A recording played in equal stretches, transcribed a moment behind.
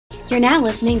You're now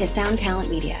listening to Sound Talent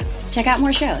Media. Check out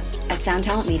more shows at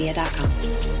soundtalentmedia.com.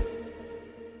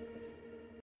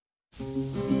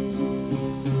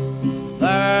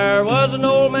 There was an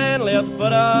old man lived at the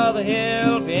foot of the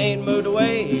hill. If he ain't moved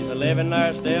away, he's a living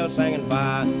there still singing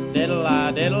fi,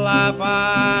 diddle-I, diddle-I,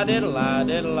 fi, diddle-I,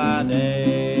 diddle-I,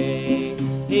 day.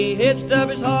 He hitched up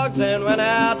his hogs and went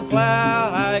out to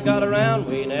plow. How he got around,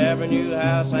 we never knew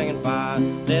how, singing fi,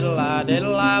 diddle-I,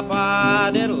 diddle-I,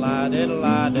 fi, diddle-I,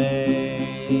 diddle-I,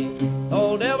 day.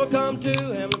 Old devil come to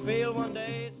him in the field one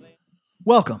day.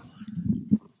 Welcome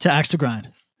to Axe to Grind,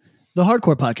 the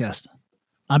hardcore podcast.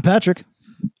 I'm Patrick.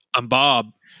 I'm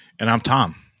Bob. And I'm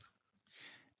Tom.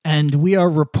 And we are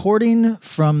reporting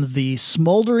from the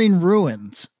smoldering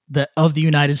ruins of the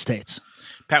United States.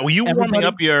 Pat, were you warming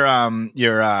up your were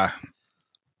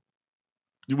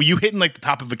you hitting like the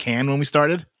top of a can when we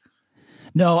started?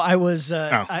 No, I was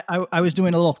I was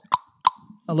doing a little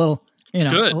It's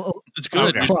good. It's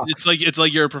good. Okay. It's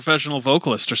like you're a professional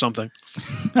vocalist or something.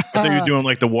 I thought you were doing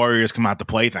like the Warriors come out to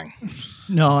play thing.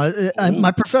 No,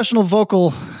 my professional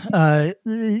vocal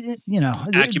Acumen.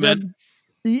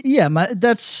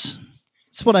 That's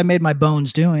what I made my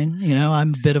bones doing. You know, I'm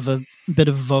a bit of a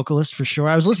vocalist for sure.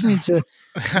 I was listening to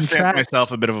some tracks.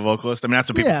 Myself a bit of a vocalist. I mean, that's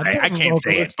what people say. I can't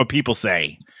say it, but people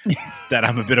say that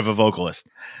I'm a bit of a vocalist.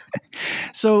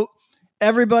 So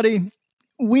everybody,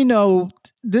 we know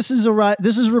this is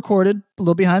recorded a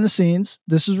little behind the scenes.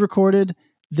 This is recorded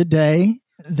the day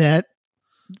that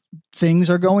things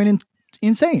are going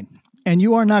insane, and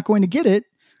you are not going to get it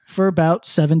for about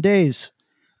 7 days,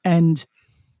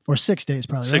 or 6 days,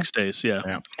 probably. 6 days,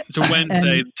 yeah. It's a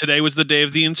Wednesday. Today was the day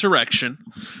of the insurrection.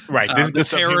 Right.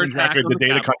 This terror attack record, on the day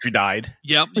the Capitol. country died.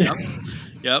 Yep.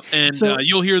 And So-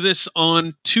 you'll hear this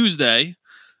on Tuesday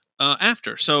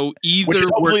after. So either Which is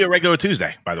hopefully we're a regular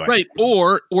Tuesday, by the way. right,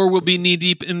 or we'll be knee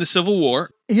deep in the Civil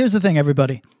War. Here's the thing,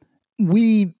 everybody.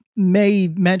 We may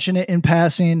mention it in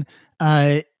passing.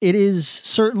 It is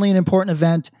certainly an important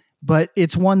event, but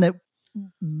it's one that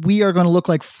we are going to look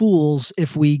like fools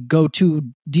if we go too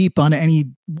deep on any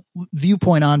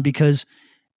viewpoint on, because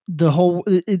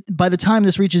by the time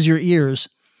this reaches your ears,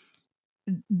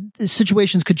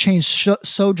 situations could change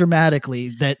so dramatically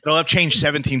that It'll have changed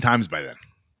 17 times by then.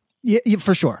 yeah,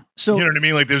 for sure. So You know what I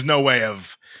mean? Like, there's no way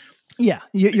of. yeah,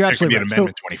 you're There could absolutely be an right.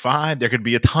 Amendment 25. There could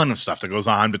be a ton of stuff that goes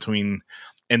on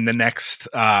in the next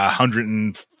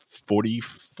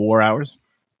 144 hours.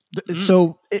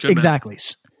 So Good exactly.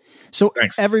 So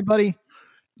Thanks. everybody,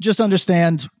 just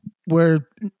understand we're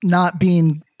not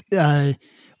being.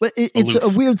 It's a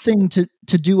Aloof. weird thing to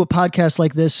do a podcast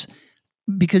like this,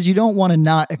 because you don't want to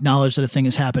not acknowledge that a thing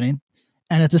is happening,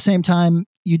 and at the same time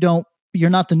you're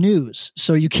not the news,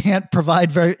 so you can't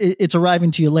provide it's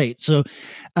arriving to you late. So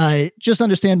just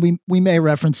understand we may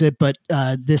reference it, but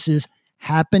this is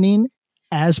happening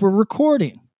as we're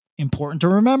recording. Important to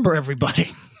remember,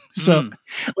 everybody. So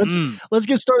let's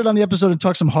get started on the episode and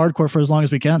talk some hardcore for as long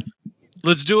as we can.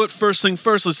 Let's do it. First thing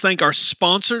first, let's thank our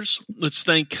sponsors. Let's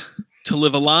thank To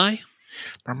Live a Lie,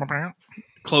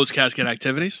 Closed Casket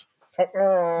Activities,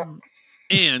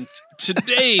 and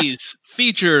today's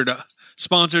featured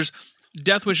sponsors,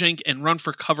 Deathwish Inc. and Run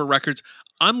for Cover Records.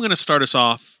 I'm going to start us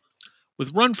off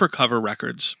with Run for Cover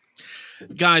Records.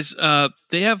 Guys,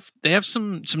 they have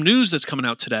some news that's coming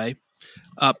out today.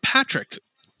 Patrick,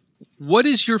 what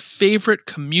is your favorite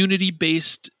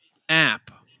community-based app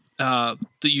that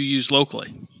you use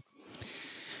locally?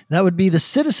 That would be the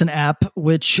Citizen app,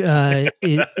 which it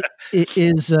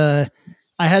is. I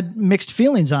had mixed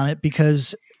feelings on it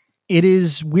because it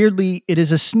is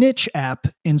a snitch app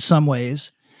in some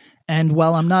ways, and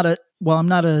while I'm not a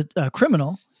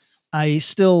criminal, I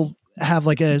still have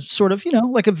like a sort of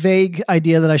like a vague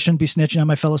idea that I shouldn't be snitching on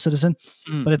my fellow citizen.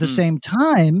 But at the same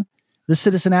time, the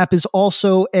Citizen app is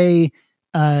also a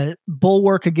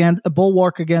bulwark against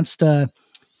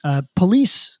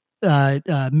police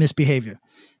misbehavior.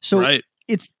 So Right.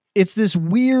 it's this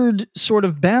weird sort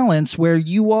of balance where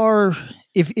you are,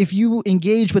 if you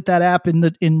engage with that app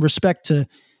in respect to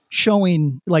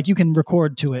showing, like, you can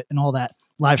record to it and all that,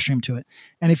 live stream to it,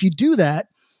 and if you do that,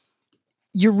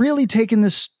 you're really taking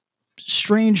this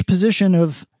strange position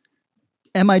of,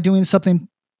 am I doing something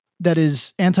that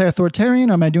is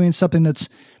anti-authoritarian? Am I doing something that's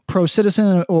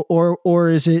pro-citizen, or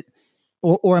is it,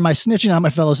 or am I snitching on my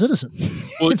fellow citizen?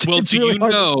 Well, It's do really you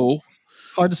hard to- know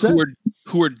Hard to say.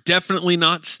 who are definitely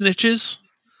not snitches?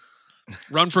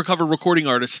 Run for Cover recording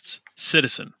artists,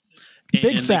 Citizen. Big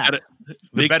And they fact. got The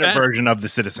Big better fat. version of the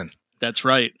Citizen. That's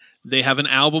right. They have an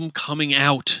album coming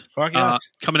out. Fuck yes.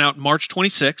 Coming out March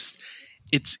 26th.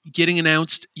 It's getting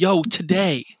announced,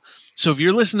 today. So if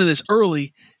you're listening to this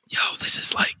early, this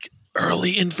is like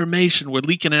early information. We're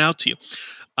leaking it out to you.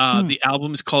 The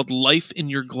album is called Life in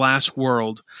Your Glass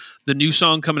World. The new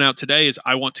song coming out today is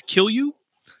I Want to Kill You.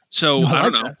 So I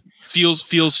don't know. that.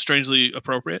 Feels strangely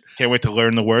appropriate. Can't wait to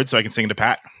learn the words so I can sing to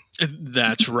Pat.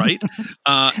 That's right.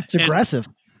 It's aggressive.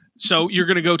 So you're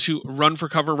going to go to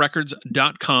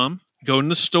runforcoverrecords.com, go in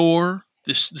the store.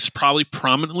 This is probably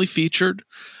prominently featured.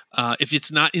 If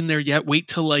it's not in there yet, wait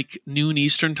till like noon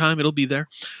Eastern time. It'll be there.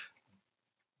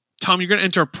 Tom, you're going to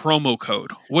enter a promo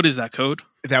code. What is that code?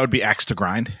 That would be Axe to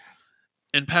Grind.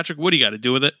 And Patrick, what do you got to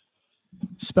do with it?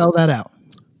 Spell that out.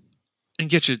 And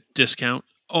get you a discount.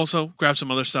 Also, grab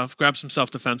some other stuff. Grab some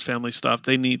self-defense family stuff.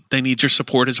 They need your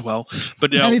support as well.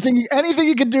 But anything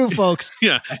you can do, folks.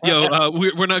 Yeah,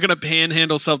 we're not going to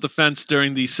panhandle self-defense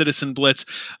during the Citizen Blitz.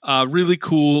 Really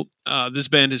cool. This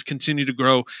band has continued to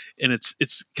grow, and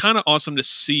it's kind of awesome to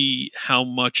see how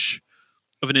much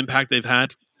of an impact they've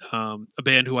had. A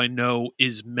band who I know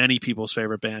is many people's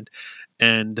favorite band,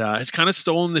 and has kind of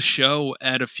stolen the show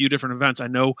at a few different events.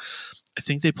 I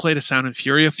think they played a Sound and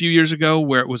Fury a few years ago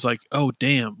where it was like, oh,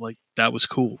 damn, like that was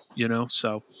cool, you know?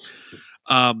 So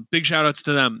big shout outs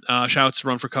to them. Shout outs to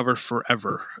Run for Cover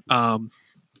forever.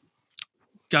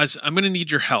 Guys, I'm going to need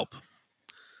your help.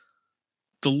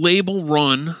 The label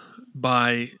run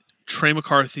by Trey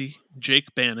McCarthy,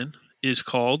 Jake Bannon is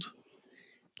called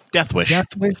Deathwish.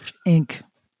 Deathwish Inc.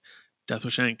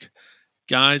 Deathwish Inc.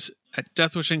 Guys, at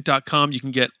deathwishinc.com, you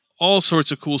can get all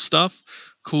sorts of cool stuff,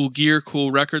 cool gear,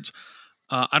 cool records.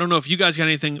 I don't know if you guys got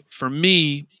anything. For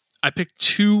me, I picked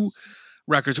 2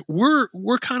 records. We're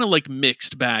kind of like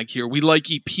mixed bag here. We like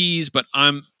EPs, but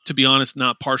I'm, to be honest,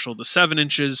 not partial to 7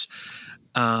 inches.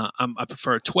 I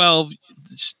prefer 12,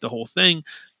 the whole thing.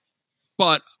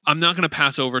 But I'm not going to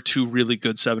pass over 2 really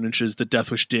good 7 inches that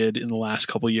Deathwish did in the last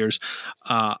couple of years.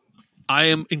 I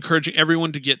am encouraging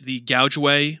everyone to get the Gouge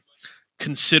Away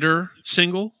Consider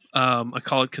single. I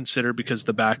call it Consider because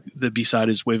the B-side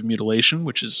is Wave of Mutilation,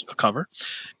 which is a cover,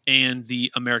 and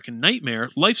the American Nightmare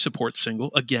Life Support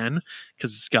single, again,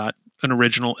 because it's got an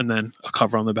original and then a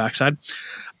cover on the backside.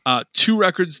 2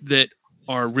 records that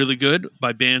are really good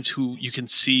by bands who you can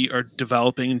see are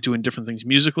developing and doing different things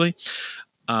musically.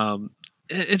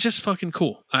 It's just fucking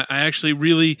cool. I actually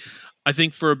really, I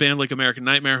think for a band like American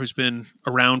Nightmare, who's been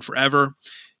around forever,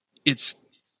 it's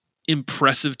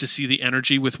impressive to see the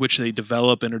energy with which they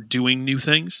develop and are doing new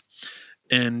things.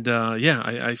 And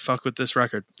I fuck with this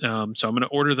record. So I'm going to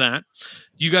order that.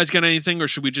 You guys got anything, or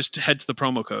should we just head to the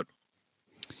promo code?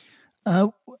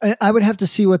 I would have to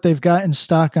see what they've got in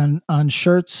stock on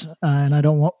shirts, and I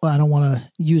don't want to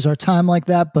use our time like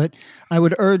that. But I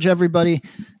would urge everybody,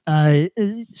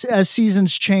 as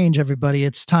seasons change, everybody,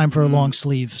 it's time for a long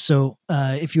sleeve. So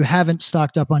if you haven't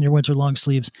stocked up on your winter long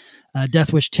sleeves,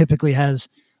 Deathwish typically has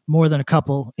more than a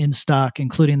couple in stock,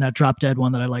 including that Drop Dead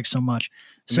one that I like so much.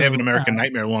 So they have an American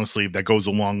Nightmare long sleeve that goes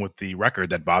along with the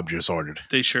record that Bob just ordered.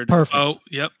 They sure do. Perfect. Oh,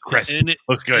 yep. Crisp. And it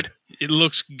looks good. It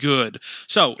looks good.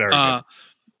 So, Very good.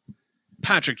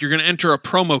 Patrick, you're going to enter a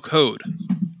promo code.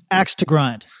 Axe to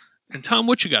Grind. And Tom,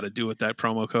 what you got to do with that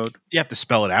promo code? You have to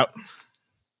spell it out.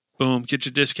 Boom, get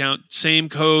your discount. Same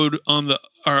code on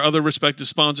our other respective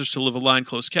sponsors to Live a Line,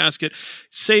 Closed Casket.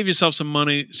 Save yourself some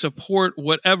money. Support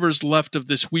whatever's left of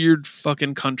this weird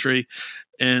fucking country,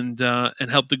 and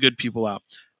help the good people out.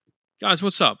 Guys,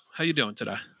 what's up? How you doing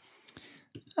today?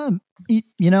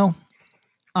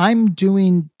 I'm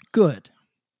doing good,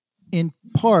 in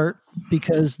part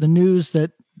because the news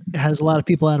that has a lot of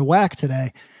people out of whack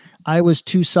today, I was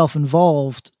too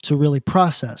self-involved to really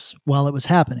process while it was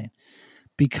happening,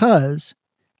 because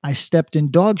I stepped in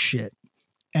dog shit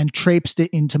and traipsed it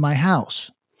into my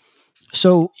house.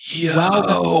 So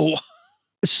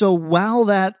while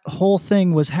that whole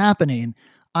thing was happening,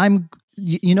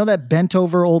 you know that bent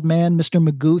over old man, Mr.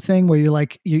 Magoo thing where you're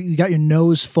like, you got your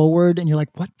nose forward and you're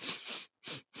like, what?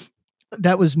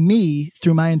 That was me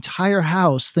through my entire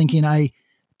house thinking I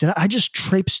just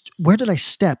traipsed. Where did I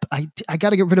step? I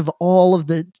got to get rid of all of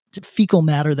the fecal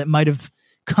matter that might have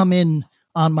come in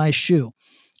on my shoe.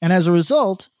 And as a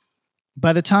result,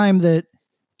 by the time that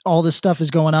all this stuff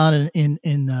is going on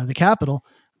in the Capitol,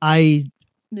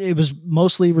 it was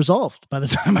mostly resolved by the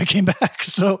time I came back.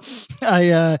 So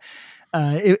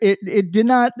it did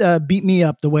not beat me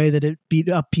up the way that it beat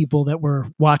up people that were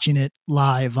watching it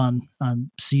live on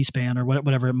C-SPAN or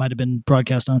whatever it might have been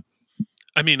broadcast on.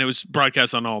 I mean, it was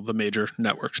broadcast on all the major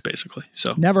networks, basically.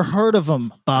 So never heard of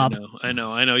them, Bob. I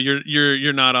know.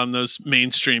 You're not on those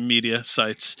mainstream media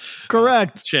sites.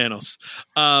 Correct. Channels.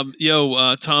 Tom,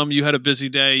 you had a busy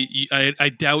day. I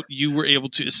doubt you were able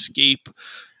to escape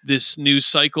this news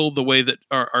cycle the way that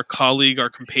our colleague, our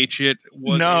compatriot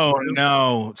was?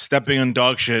 No. Stepping on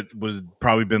dog shit was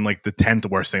probably been like the 10th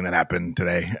worst thing that happened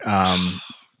today.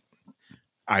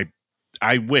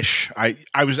 I wish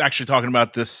I was actually talking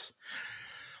about this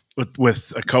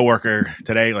with a coworker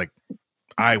today. Like,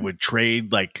 I would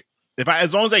trade, like,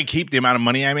 as long as I keep the amount of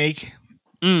money I make,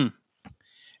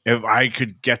 if I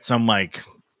could get some like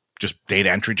just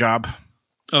data entry job.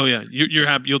 Oh yeah, you're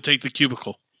happy. You'll take the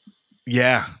cubicle.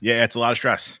 Yeah, it's a lot of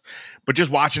stress. But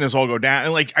just watching this all go down,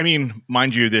 and like, I mean,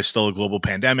 mind you, there's still a global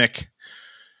pandemic,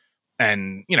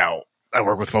 and you know, I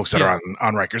work with folks that are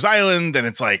on Rikers Island, and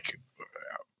it's like,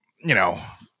 you know,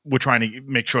 we're trying to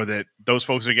make sure that those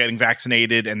folks are getting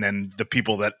vaccinated, and then the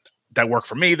people that work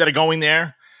for me that are going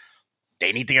there,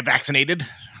 they need to get vaccinated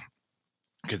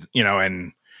because, you know,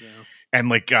 and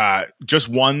like just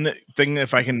one thing,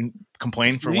 if I can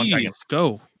complain for 1 second,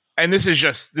 go. And this is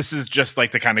just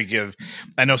like to kind of give,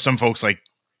 I know some folks like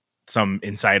some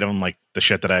insight on like the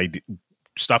shit that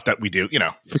stuff that we do, you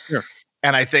know, for sure.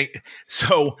 And I think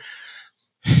so.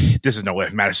 This is no way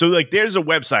it matters. So like, there's a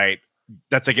website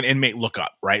that's like an inmate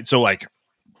lookup, right? So like,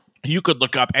 you could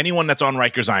look up anyone that's on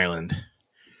Rikers Island,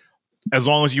 as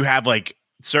long as you have like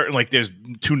certain, like there's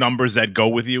 2 numbers that go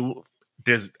with you.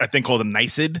 There's a thing called a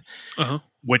NICID,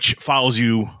 which follows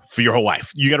you for your whole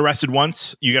life. You get arrested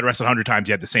once, you get arrested 100 times,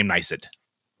 you have the same NICID,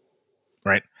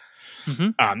 right?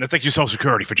 That's like your social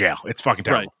security for jail. It's fucking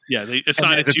terrible. Right. Yeah, they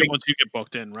assign it to you once you get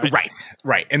booked in, right?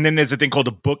 Right. And then there's a thing called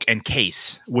a book and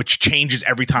case, which changes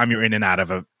every time you're in and out of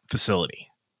a facility,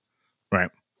 right?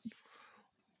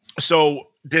 So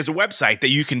there's a website that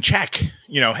you can check,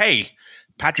 you know, hey,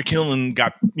 Patrick Hillen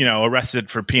got, you know,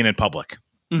 arrested for peeing in public,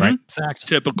 right? Fact.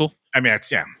 Typical. I mean,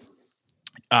 it's,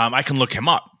 I can look him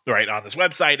up, right, on this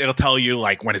website. It'll tell you,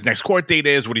 like, when his next court date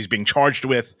is, what he's being charged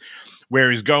with, where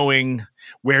he's going,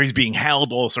 where he's being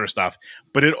held, all sort of stuff.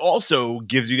 But it also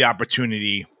gives you the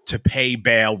opportunity to pay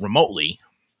bail remotely.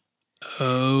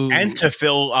 And to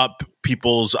fill up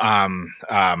people's their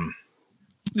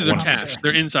cash,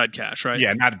 their inside cash, right?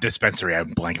 Yeah, not a dispensary.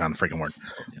 I'm blanking on the freaking word.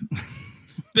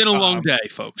 Been a long day,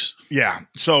 folks. Yeah.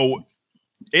 So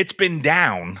it's been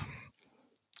down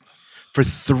for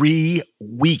 3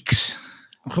 weeks.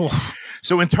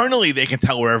 So internally they can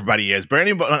tell where everybody is, but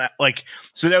anybody like,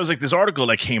 so there was like this article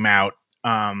that came out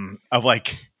of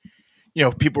like, you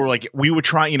know, people were like, we were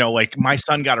trying, you know, like my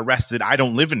son got arrested. I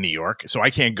don't live in New York, so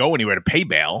I can't go anywhere to pay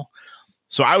bail.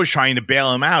 So I was trying to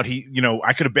bail him out. He, you know,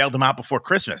 I could have bailed him out before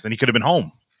Christmas and he could have been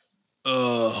home.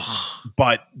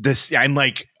 But this, I'm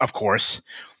like, of course,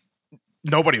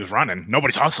 nobody was running.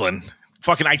 Nobody's hustling.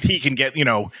 Fucking IT can get, you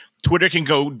know, Twitter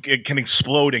can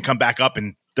explode and come back up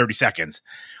in 30 seconds.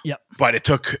 Yep. But it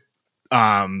took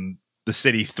the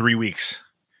city 3 weeks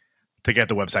to get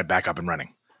the website back up and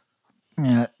running.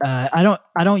 Yeah. I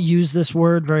don't use this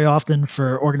word very often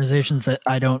for organizations that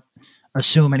I don't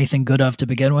assume anything good of to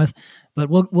begin with, but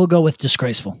we'll go with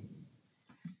disgraceful.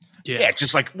 Yeah.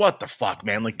 Just like, what the fuck,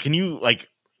 man? Like, can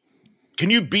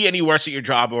you be any worse at your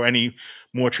job or any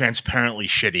more transparently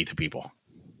shitty to people?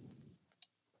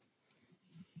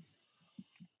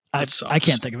 I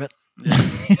can't think of it.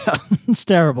 Yeah, it's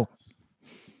terrible.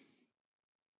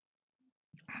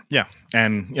 Yeah.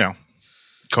 And, you know,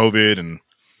 COVID and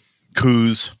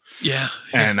coups. Yeah.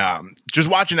 And just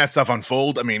watching that stuff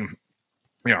unfold, I mean,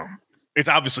 you know, it's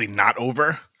obviously not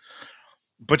over,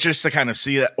 but just to kind of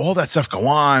see that all that stuff go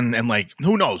on and like,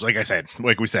 who knows? Like I said,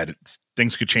 like we said,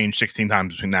 things could change 16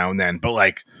 times between now and then, but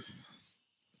like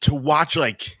to watch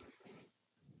like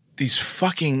these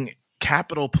fucking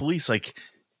Capitol Police, like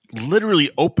literally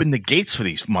open the gates for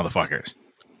these motherfuckers.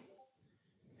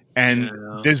 And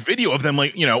there's video of them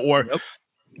like, you know, or,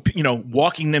 you know,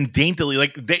 walking them daintily.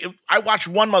 Like I watched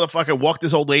one motherfucker walk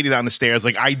this old lady down the stairs.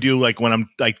 Like I do, like when I'm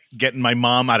like getting my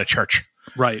mom out of church.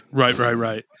 Right.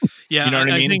 Yeah. You know what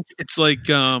I mean? I think it's like,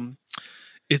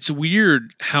 it's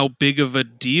weird how big of a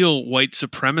deal white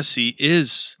supremacy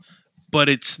is, but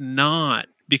it's not,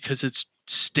 because it's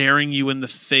staring you in the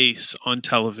face on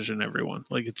television, everyone.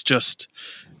 Like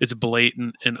it's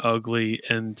blatant and ugly,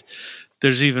 and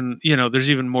there's even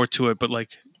more to it, but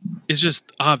like it's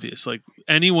just obvious. Like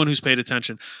anyone who's paid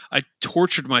attention, I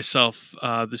tortured myself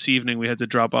this evening. We had to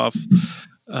drop off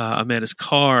Amanda's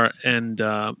car, and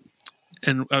I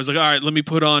was like, all right, let me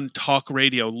put on talk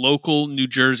radio, local New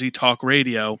Jersey talk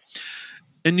radio.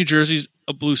 And New Jersey's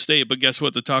a blue state, but guess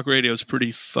what? The talk radio is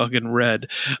pretty fucking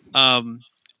red.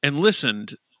 And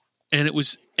listened, and it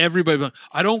was everybody.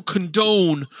 I don't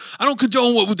condone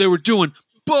what they were doing,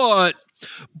 but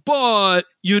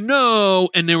you know,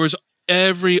 and there was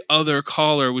every other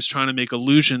caller was trying to make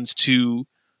allusions to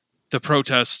the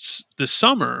protests this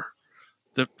summer,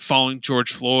 following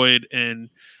George Floyd and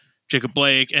Jacob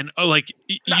Blake, and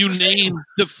you name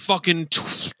the fucking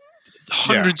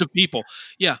hundreds of people.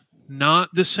 Yeah, not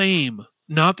the same.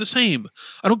 Not the same.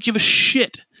 I don't give a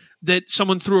shit that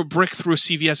someone threw a brick through a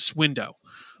CVS window.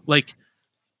 Like,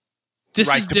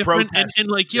 this is different, and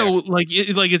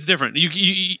it's different.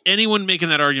 You anyone making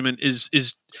that argument is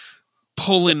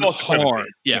pulling hard.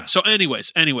 Yeah. So,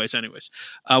 anyways,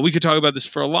 we could talk about this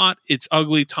for a lot. It's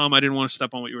ugly, Tom. I didn't want to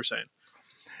step on what you were saying.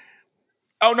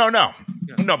 Oh no.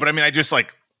 But I mean, I just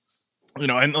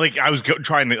and like I was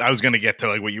going to get to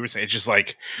like what you were saying. It's just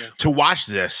like to watch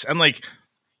this and like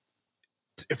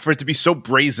for it to be so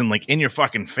brazen, like in your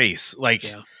fucking face. Like,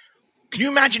 can you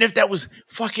imagine if that was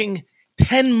fucking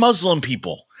 10 Muslim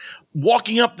people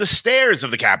walking up the stairs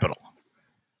of the Capitol?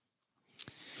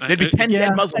 There'd be 10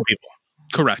 dead Muslim people.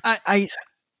 Correct. I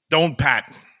don't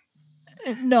pat.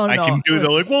 No. I can do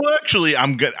the well, actually,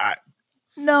 I'm good.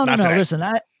 No. Listen,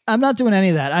 I'm not doing any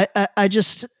of that. I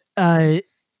just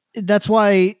that's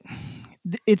why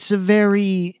it's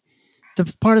the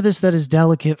part of this that is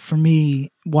delicate for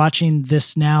me watching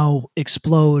this now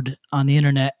explode on the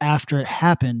internet after it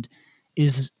happened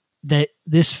is that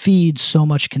this feeds so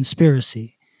much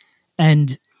conspiracy,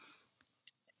 and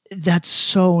that's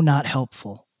so not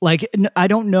helpful. Like, I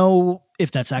don't know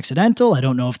if that's accidental. I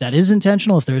don't know if that is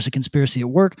intentional, if there is a conspiracy at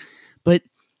work, but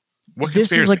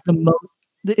this is like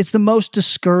it's the most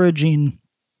discouraging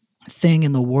thing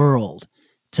in the world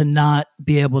to not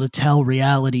be able to tell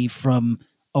reality from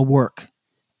a work.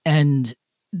 And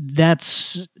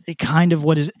that's kind of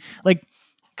what is like,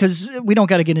 because we don't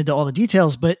got to get into all the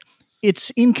details, but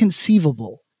it's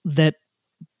inconceivable that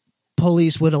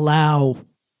police would allow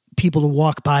people to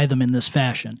walk by them in this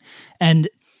fashion. And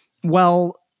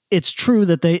while it's true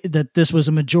that this was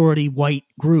a majority white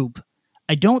group,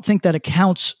 I don't think that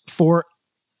accounts for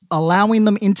allowing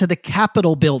them into the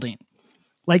Capitol building.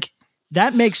 Like,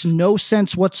 that makes no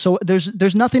sense whatsoever.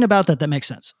 There's nothing about that makes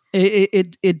sense.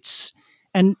 It's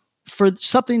and for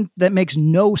something that makes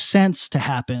no sense to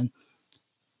happen,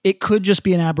 it could just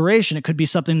be an aberration. It could be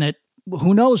something that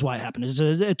who knows why it happened. It's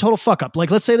a total fuck up.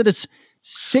 Like, let's say that it's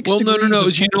 6 degrees. Well, no.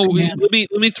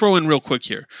 Let me throw in real quick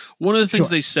here. One of the things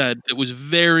they said that was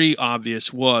very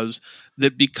obvious was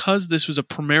that because this was a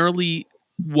primarily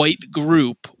white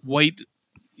group,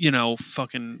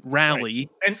 fucking rally,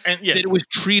 right. and that it was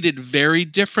treated very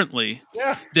differently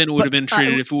than it would have been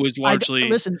treated if it was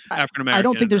largely African American. I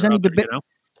don't think there's any debate.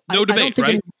 No debate,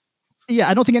 right?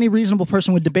 I don't think any reasonable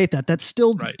person would debate that. That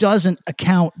still doesn't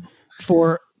account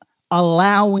for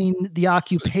allowing the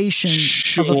occupation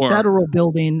of a federal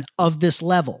building of this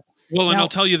level. Well, and I'll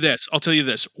tell you this.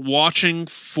 Watching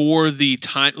for the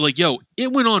time,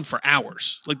 it went on for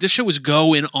hours. Like, this shit was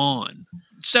going on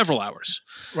several hours.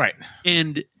 Right.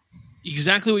 And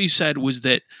exactly what you said was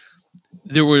that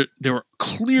they were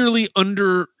clearly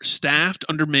understaffed,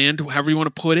 undermanned, however you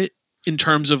want to put it, in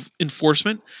terms of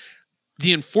enforcement.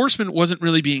 The enforcement wasn't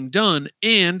really being done,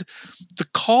 and the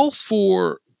call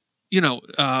for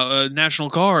National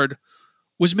Guard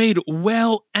was made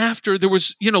well after there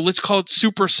was, let's call it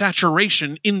super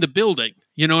saturation in the building.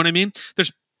 You know what I mean?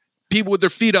 There's people with their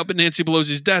feet up at Nancy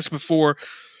Pelosi's desk before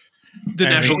the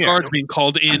National Guard's being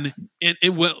called in, and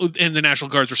the National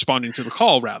Guard's responding to the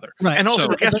call, rather. Right. And also,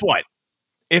 guess what?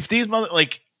 If these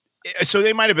so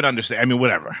they might have been understanding. I mean,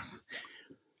 whatever.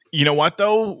 You know what,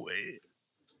 though?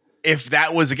 If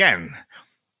that was, again,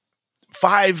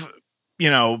 5,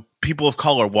 people of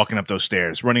color walking up those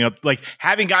stairs, running up,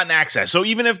 having gotten access. So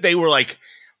even if they were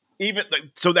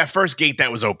so that first gate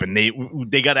that was open,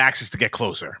 they got access to get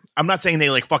closer. I'm not saying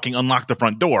they fucking unlocked the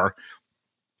front door,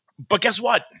 but guess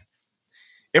what?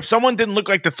 If someone didn't look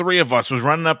like the three of us was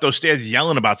running up those stairs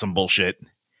yelling about some bullshit,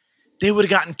 they would have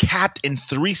gotten capped in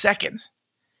 3 seconds.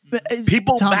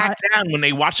 People back down when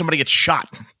they watch somebody get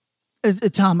shot.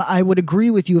 Tom, I would agree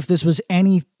with you if this was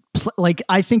any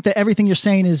I think that everything you're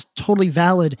saying is totally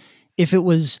valid if it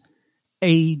was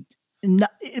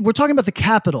we're talking about the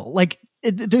Capitol.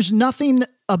 There's nothing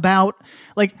about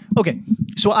okay.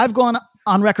 So I've gone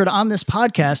on record on this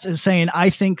podcast as saying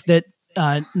I think that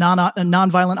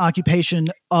nonviolent occupation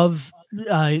of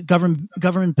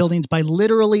government buildings by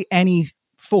literally any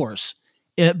force,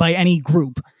 by any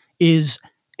group, is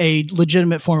a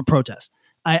legitimate form of protest.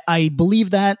 I believe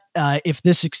that if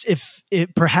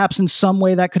it perhaps in some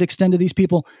way that could extend to these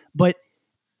people, but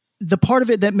the part of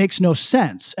it that makes no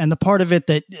sense, and the part of it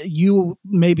that you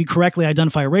maybe correctly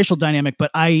identify a racial dynamic,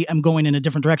 but I am going in a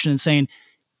different direction and saying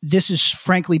this is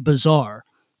frankly bizarre,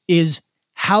 is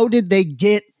how did they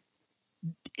get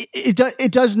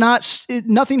it does not.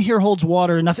 Nothing here holds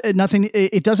water. Nothing.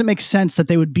 It doesn't make sense that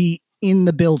they would be in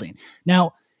the building.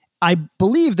 Now, I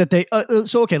believe that they.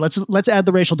 So okay, let's add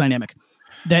the racial dynamic.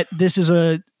 That this is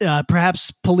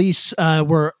perhaps police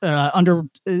were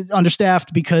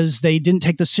understaffed because they didn't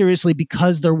take this seriously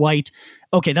because they're white.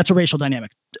 Okay, that's a racial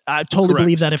dynamic. I totally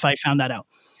believe that if I found that out.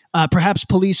 Perhaps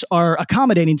police are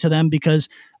accommodating to them because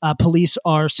police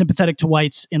are sympathetic to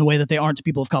whites in a way that they aren't to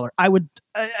people of color. I would,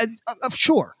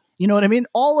 sure. You know what I mean?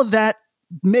 All of that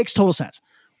makes total sense.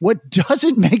 What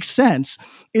doesn't make sense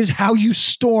is how you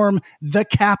storm the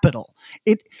Capitol.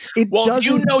 It well, if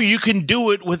you know you can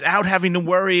do it without having to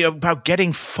worry about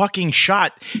getting fucking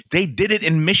shot. They did it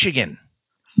in Michigan.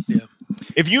 Yeah.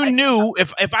 If you knew,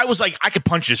 if I was like, I could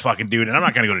punch this fucking dude and I'm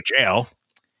not going to go to jail.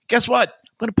 Guess what?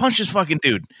 I'm going to punch this fucking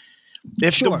dude.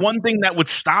 If the one thing that would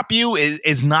stop you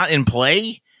is not in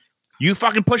play, you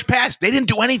fucking push past. They didn't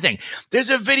do anything. There's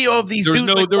a video of these dudes.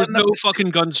 There's no fucking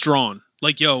guns drawn.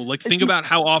 Think about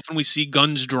how often we see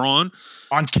guns drawn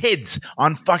on kids,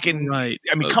 on fucking. Right.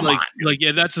 I mean, come on.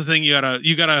 That's the thing. You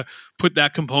gotta put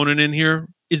that component in here.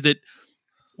 Is that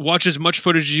watch as much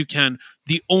footage as you can.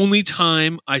 The only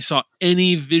time I saw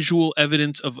any visual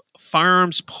evidence of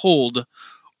firearms pulled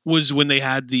was when they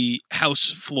had the house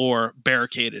floor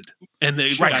barricaded, and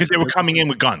because they were coming in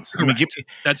with guns. I mean,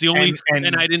 that's the only,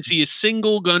 and I didn't see a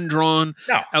single gun drawn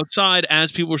outside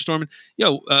as people were storming.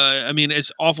 I mean,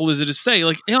 as awful as it is to say,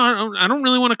 I don't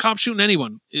really want a cop shooting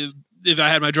anyone if I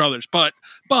had my druthers, but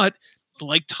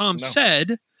like Tom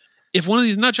said, if one of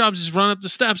these nut jobs is run up the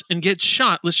steps and gets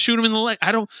shot, let's shoot him in the leg.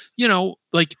 I don't,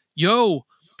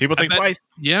 people think twice.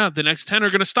 Yeah, the next 10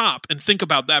 are going to stop and think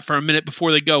about that for a minute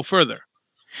before they go further.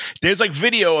 There's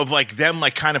video of them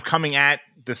kind of coming at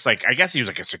this, I guess he was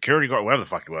a security guard, whatever the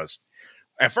fuck he was.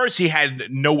 At first he had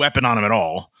no weapon on him at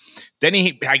all. Then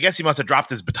I guess he must have dropped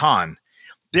his baton.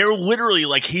 They're literally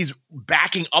he's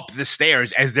backing up the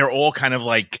stairs as they're all kind of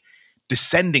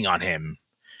descending on him.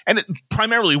 And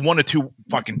primarily one or two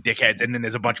fucking dickheads, and then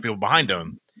there's a bunch of people behind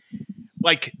him.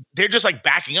 They're just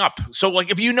backing up. So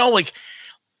if the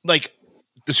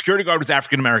security guard was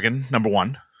African American, number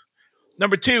one.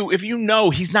 Number two, if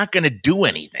he's not going to do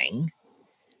anything,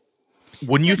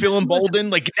 wouldn't you feel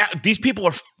emboldened? These people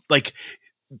are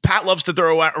Pat loves to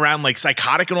throw around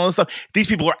psychotic and all this stuff. These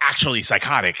people are actually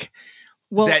psychotic.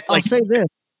 Well, I'll say this.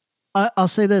 I'll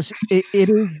say this. It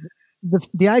is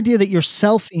the idea that you're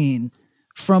selfieing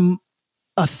from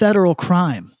a federal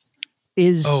crime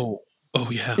is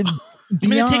yeah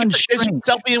beyond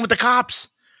selfieing with the cops.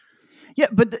 Yeah,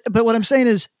 but what I'm saying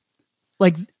is,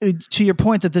 to your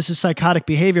point that this is psychotic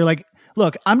behavior,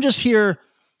 look, I'm just here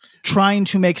trying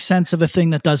to make sense of a thing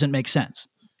that doesn't make sense.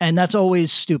 And that's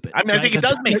always stupid. I mean, I think it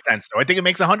does make sense, though. I think it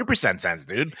makes 100% sense,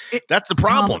 dude. That's the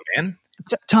problem, man.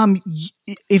 Tom,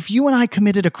 if you and I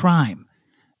committed a crime,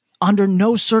 under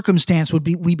no circumstance would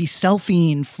we be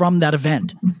selfieing from that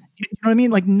event. You know what I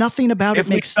mean? Nothing about it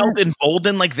makes sense. If we felt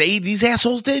emboldened these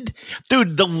assholes did,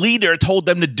 dude, the leader told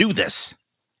them to do this.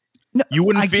 No, you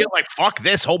wouldn't feel fuck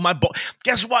this, hold my ball.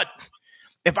 Guess what?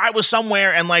 If I was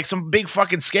somewhere and some big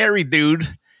fucking scary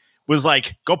dude was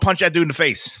go punch that dude in the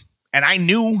face, and I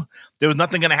knew there was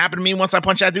nothing going to happen to me once I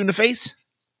punched that dude in the face.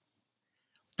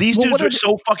 These dudes are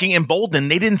so fucking emboldened.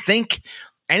 They didn't think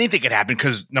anything could happen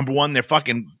because, number one, they're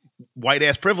fucking white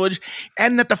ass privilege,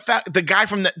 and that the guy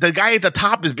the guy at the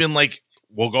top has been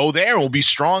we'll go there, we'll be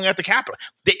strong at the Capitol.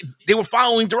 They were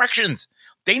following directions.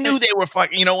 They knew they were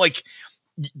fucking,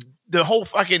 the whole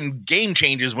fucking game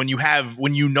changes when you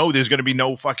know there's going to be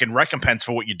no fucking recompense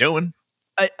for what you're doing.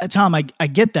 Tom, I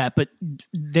get that, but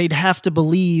they'd have to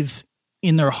believe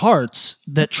in their hearts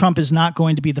that Trump is not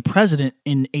going to be the president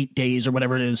in 8 days or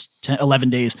whatever it is, 11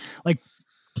 days.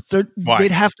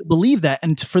 They'd have to believe that.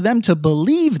 And for them to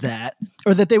believe that,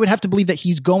 or that they would have to believe that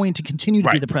he's going to continue to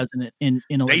be the president in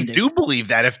 11 days. They do believe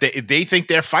that if they think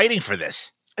they're fighting for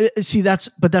this. See, that's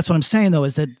what I'm saying, though,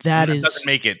 is that doesn't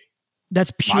make it.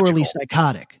 That's purely logical.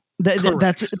 Psychotic.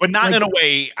 That's but not in a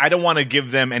way. I don't want to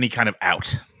give them any kind of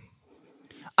out.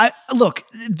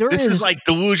 This is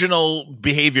delusional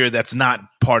behavior that's not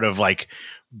part of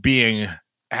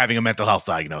having a mental health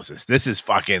diagnosis. This is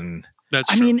fucking.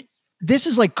 That's true. I mean, this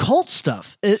is cult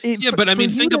stuff. But I mean,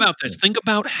 think about this. Think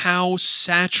about how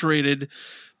saturated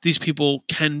these people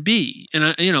can be,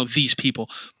 and these people,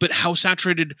 but how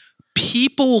saturated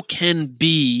people can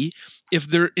be if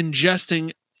they're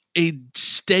ingesting a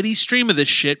steady stream of this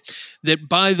shit that,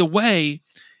 by the way,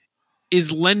 is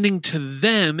lending to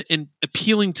them and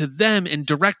appealing to them and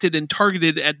directed and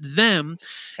targeted at them.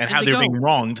 And how they're being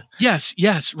wronged. Yes,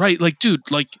 right. Dude,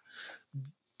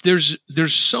 there's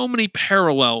so many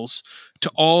parallels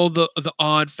to all the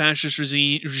odd fascist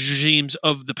regimes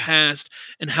of the past,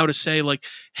 and how to say like,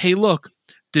 hey, look,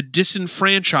 the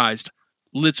disenfranchised,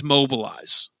 let's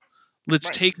mobilize. Let's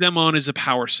take them on as a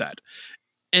power set.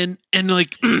 And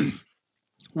like,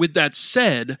 with that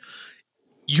said,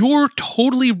 you're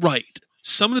totally right.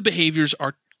 Some of the behaviors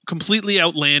are completely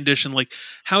outlandish, and like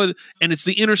and it's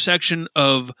the intersection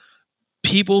of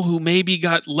people who maybe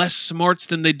got less smarts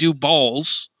than they do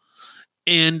balls,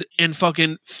 and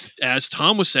fucking, as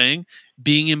Tom was saying,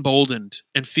 being emboldened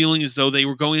and feeling as though they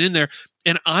were going in there.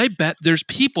 And I bet there's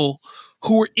people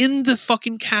who were in the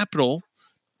fucking Capitol,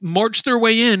 marched their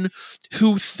way in,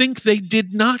 who think they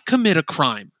did not commit a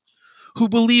crime, who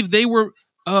believe they were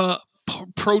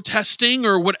protesting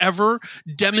or whatever,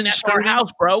 demonstrating. That's our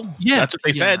house, bro. Yeah, that's what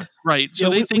they said. Right. So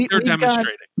they think they're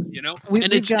demonstrating,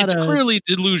 and it's clearly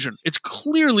delusion. It's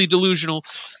clearly delusional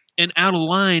and out of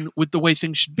line with the way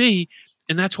things should be.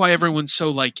 And that's why everyone's so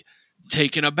like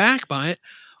taken aback by it.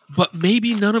 But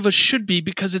maybe none of us should be,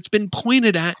 because it's been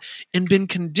pointed at and been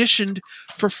conditioned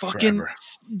for fucking Forever.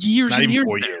 years Not and even years.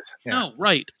 4 years. Yeah. No,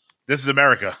 right. This is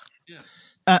America.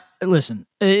 Listen,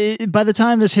 by the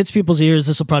time this hits people's ears,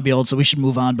 this will probably be old, so we should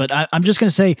move on. But I'm just going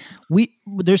to say,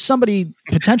 there's somebody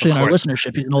potentially in our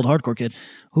listenership, he's an old hardcore kid,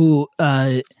 who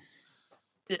a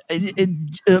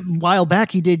while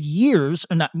back he did a year,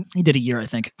 I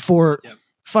think, for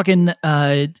fucking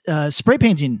spray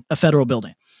painting a federal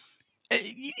building.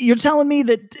 You're telling me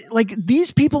that like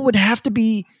these people would have to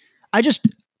be?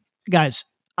 Guys,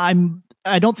 I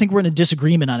don't think we're in a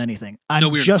disagreement on anything.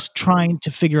 I'm just trying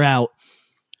to figure out.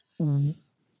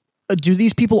 Do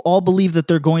these people all believe that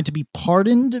they're going to be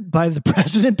pardoned by the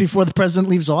president before the president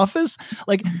leaves office?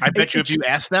 Like, I bet you if you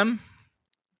ask them,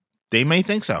 they may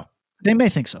think so. They may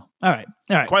think so. All right.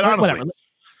 Quite honestly.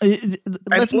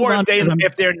 Let's move on.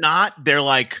 If they're not, they're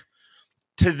like,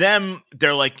 to them,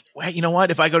 they're like, well, you know what?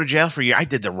 If I go to jail for a year, I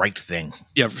did the right thing.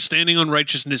 Yeah, standing on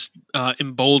righteousness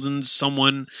emboldens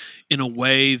someone in a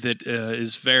way that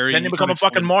is very. Then they become a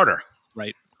fucking martyr.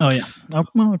 Right. Oh yeah. Oh,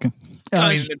 well, okay.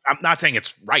 I mean, I'm not saying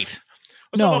it's right.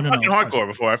 No, fucking hardcore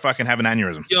before I fucking have an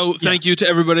aneurysm. Yo, thank you to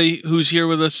everybody who's here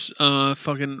with us.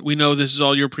 We know this is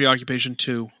all your preoccupation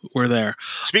too. We're there.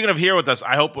 Speaking of here with us,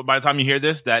 I hope by the time you hear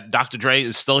this that Dr. Dre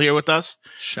is still here with us.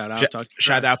 Shout out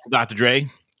to Dr. Dre,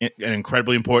 an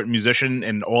incredibly important musician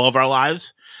in all of our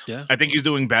lives. Yeah, I think he's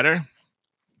doing better.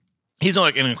 He's in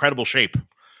like in incredible shape,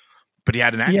 but he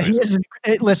had an aneurysm. Yeah, he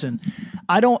is. Listen,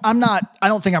 I don't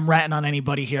think I'm ratting on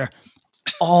anybody here.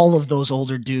 All of those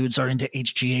older dudes are into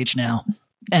HGH now,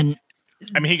 and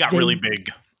I mean, he got really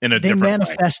big in a they different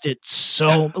manifest it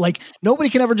so like nobody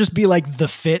can ever just be like the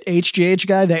fit HGH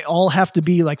guy. They all have to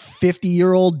be like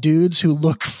 50-year-old dudes who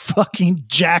look fucking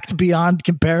jacked beyond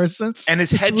comparison. And his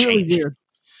head really changed. Weird.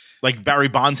 Like Barry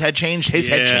Bonds' head changed. His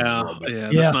head changed a little bit. Yeah,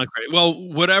 that's not great. Well,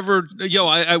 whatever. Yo,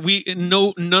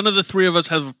 none of the three of us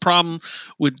have a problem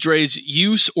with Dre's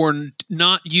use or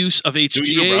not use of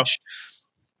HGH.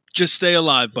 Just stay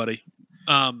alive, buddy.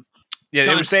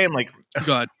 They were saying like,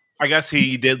 go ahead. I guess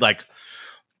he did like,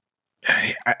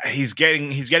 he's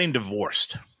getting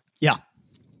divorced. Yeah.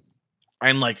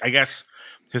 And like, I guess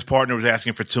his partner was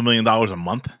asking for $2 million a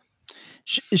month.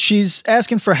 She's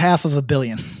asking for $500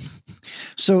 million.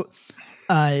 So,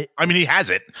 I mean, he has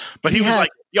it, but he was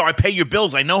like, yo, I pay your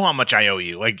bills. I know how much I owe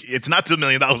you. Like, it's not $2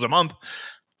 million a month.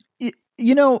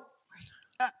 You know,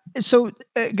 so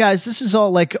guys, this is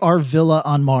all like our villa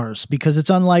on Mars, because it's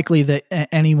unlikely that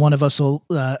any one of us will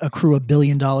accrue $1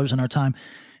 billion in our time.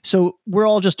 So we're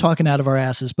all just talking out of our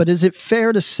asses. But is it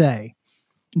fair to say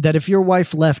that if your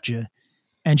wife left you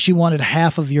and she wanted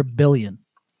half of your $1 billion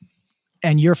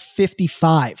and you're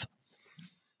 55,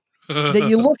 that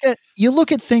you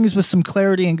look at things with some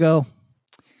clarity and go,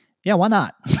 yeah, why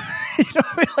not? You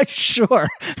know, like, sure,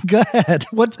 go ahead.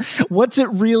 What's it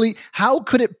really? How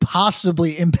could it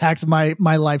possibly impact my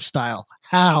lifestyle?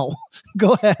 How?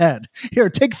 Go ahead. Here,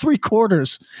 take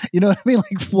 3/4. You know what I mean?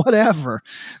 Like, whatever.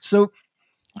 So,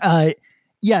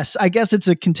 yes, I guess it's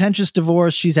a contentious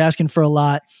divorce. She's asking for a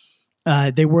lot.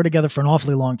 They were together for an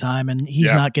awfully long time, and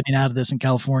he's not getting out of this in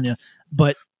California.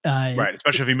 But right,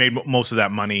 especially if he made most of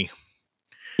that money.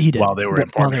 He did while they were in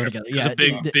partnership. Together. Yeah,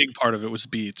 a big part of it was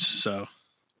Beats. So.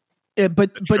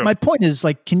 But my point is,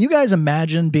 like, can you guys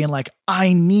imagine being like,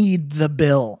 I need the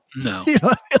bill? No. You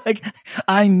know, like,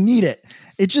 I need it.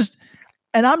 It just,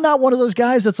 and I'm not one of those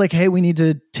guys that's like, hey, we need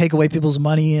to take away people's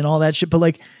money and all that shit. But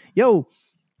like, yo,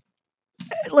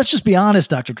 let's just be honest,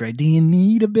 Dr. Dre. Do you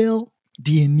need a bill?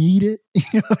 Do you need it?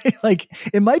 You know, like,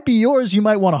 it might be yours. You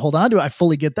might want to hold on to it. I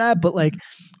fully get that. But like,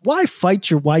 why fight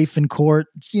your wife in court?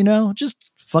 You know, just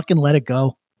fucking let it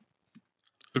go.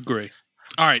 Agree.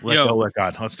 All right, Let go, let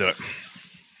God. Let's do it.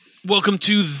 welcome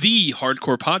to the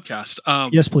Hardcore Podcast.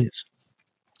 Yes, please.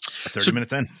 30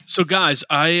 minutes in. So, guys,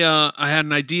 I had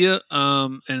an idea,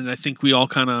 and I think we all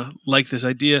kind of like this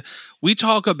idea. We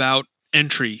talk about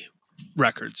entry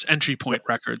point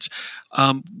records.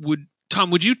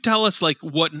 Would you tell us like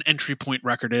what an entry point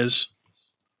record is?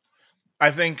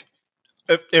 I think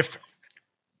if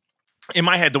in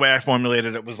my head, the way I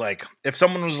formulated it was like, if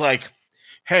someone was like,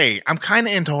 hey, I'm kind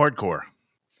of into hardcore,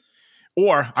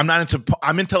 or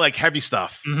I'm into like heavy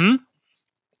stuff. Mm-hmm.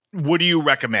 What do you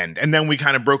recommend? And then we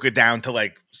kind of broke it down to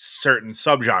like certain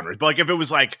subgenres. But like if it was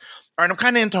like, all right, I'm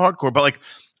kind of into hardcore, but like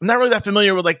I'm not really that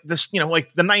familiar with like this,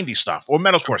 like the 90s stuff or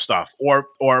metalcore stuff or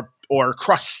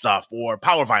crust stuff or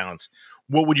power violence.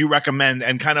 What would you recommend?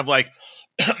 And kind of like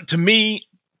to me,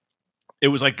 it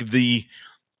was like it's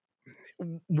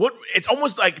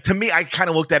almost like, to me, I kind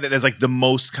of looked at it as like the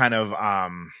most kind of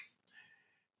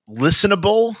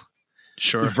listenable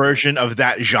version of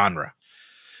that genre.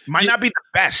 Might not be the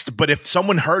best, but if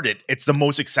someone heard it, it's the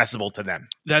most accessible to them.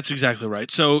 That's exactly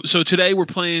right. So today we're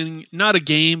playing not a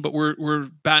game, but we're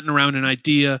batting around an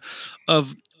idea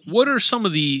of what are some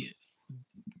of the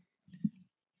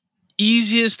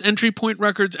easiest entry point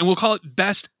records, and we'll call it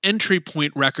best entry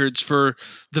point records for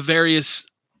the various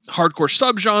hardcore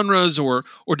subgenres or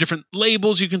different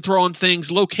labels you can throw on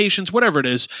things, locations, whatever it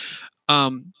is.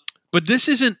 But this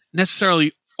isn't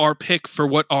necessarily our pick for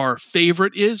what our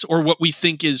favorite is or what we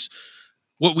think is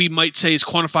what we might say is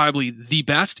quantifiably the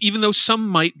best, even though some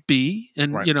might be,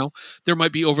 and right. There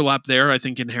might be overlap there, I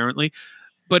think, inherently.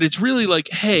 But it's really like,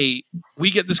 hey,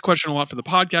 we get this question a lot for the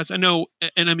podcast. I know,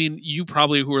 and I mean, you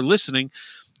probably who are listening,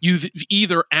 you've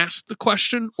either asked the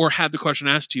question or had the question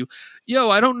asked to you.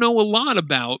 Yo, I don't know a lot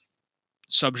about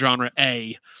subgenre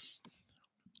A.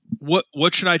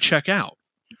 What should I check out?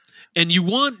 And you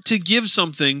want to give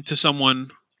something to someone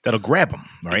that'll grab them,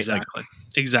 right?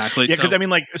 Exactly. Yeah, because I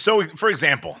mean, like, so for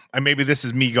example, and maybe this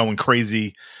is me going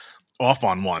crazy off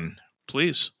on one.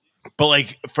 Please. But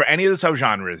like for any of the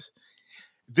subgenres,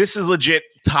 this is legit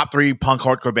top 3 punk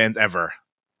hardcore bands ever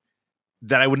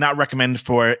that I would not recommend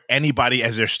for anybody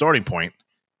as their starting point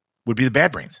would be the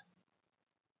Bad Brains.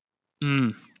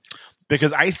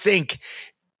 Because I think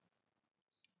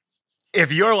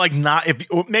if you're like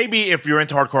if you're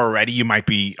into hardcore already, you might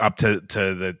be up to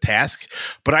the task.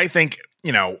 But I think,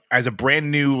 as a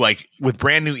brand new, like with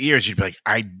brand new ears, you'd be like,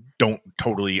 I don't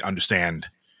totally understand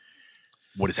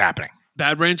what is happening.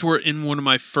 Bad Brains were in one of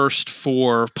my first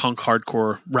 4 punk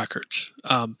hardcore records.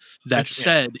 That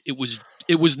said, it was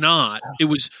not. It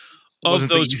was of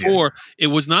those 4. It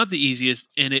was not the easiest,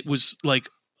 and it was like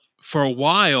for a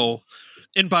while.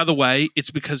 And by the way,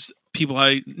 it's because people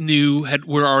I knew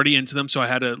were already into them, so I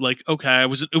had to like, okay, it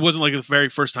wasn't like the very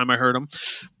first time I heard them,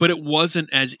 but it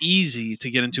wasn't as easy to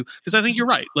get into because I think you're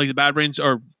right. Like the Bad Brains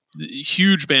are a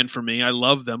huge band for me. I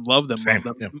love them. Same.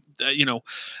 Love them. Yeah.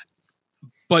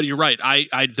 But you're right.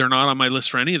 They're not on my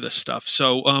list for any of this stuff.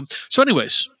 So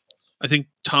anyways, I think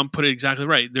Tom put it exactly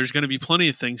right. There's going to be plenty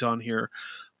of things on here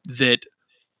that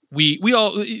we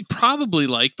all probably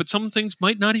like, but some things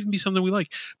might not even be something we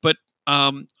like. But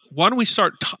why don't we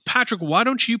start? Patrick, why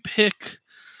don't you pick,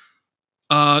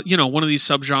 one of these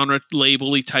subgenre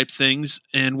label-y type things,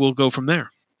 and we'll go from there.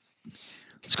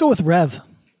 Let's go with Rev.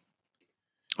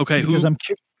 Okay. Because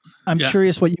I'm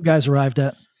curious what you guys arrived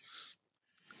at.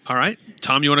 All right.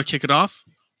 Tom, you want to kick it off?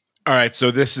 All right.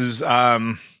 So this is,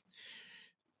 how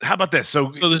about this? So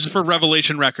this is for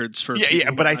Revelation Records.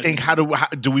 But I think how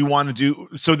do we want to do?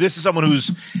 So this is someone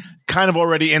who's kind of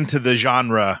already into the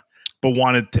genre, but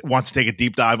wants to take a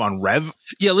deep dive on Rev.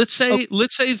 Yeah. Let's say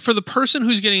for the person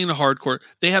who's getting into hardcore,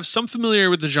 they have some familiarity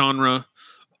with the genre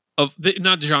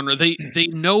not the genre. They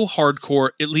know hardcore,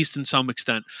 at least in some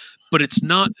extent, but it's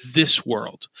not this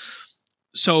world.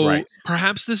 So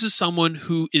perhaps this is someone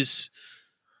who is,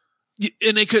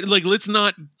 and they could like, let's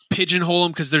not pigeonhole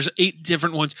them because there's 8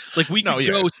 different ones. Like we could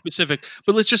go specific,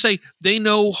 but let's just say they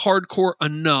know hardcore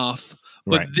enough,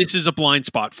 but this is a blind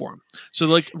spot for them. So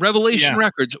like Revelation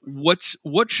Records,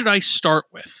 what should I start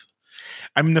with?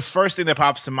 I mean, the first thing that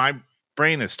pops to my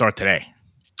brain is Start Today.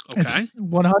 Okay.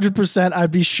 100%.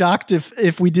 I'd be shocked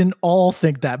if we didn't all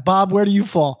think that. Bob, where do you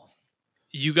fall?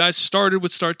 You guys started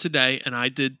with Start Today, and I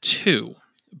did too.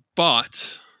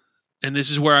 But, and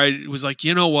this is where I was like,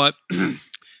 you know what?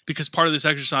 Because part of this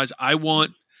exercise, I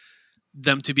want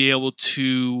them to be able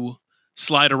to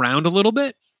slide around a little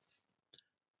bit.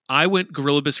 I went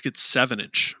Gorilla Biscuits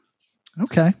 7-inch.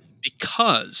 Okay.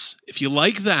 Because if you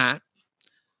like that,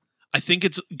 I think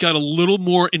it's got a little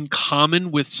more in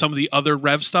common with some of the other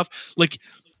Rev stuff. Like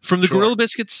from the Gorilla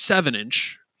Biscuits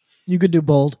 7-inch. You could do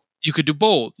Bold. You could do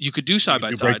bold. You could do side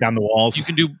by side. Break down the walls. You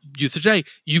can do Youth of Today.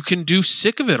 You can do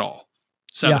Sick of It All.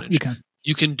 7-inch. You can.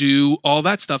 You can do all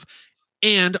that stuff.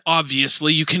 And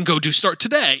obviously, you can go do Start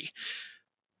Today.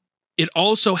 It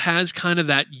also has kind of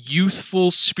that youthful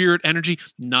spirit energy.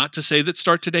 Not to say that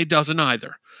Start Today doesn't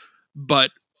either.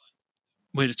 But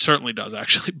it certainly does,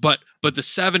 actually. But the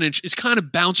 7-inch is kind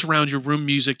of bounce around your room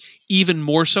music even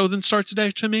more so than Start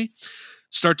Today to me.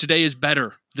 Start Today is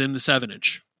better than the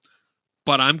 7-inch.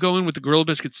 But I'm going with the Gorilla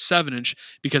Biscuit 7-inch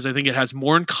because I think it has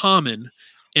more in common.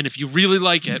 And if you really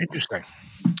like it, interesting.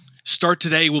 Start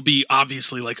Today will be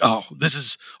obviously like, oh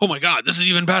my God, this is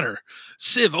even better.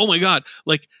 Civ, oh my God.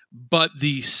 Like, but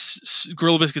the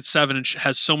Gorilla Biscuit 7-inch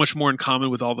has so much more in common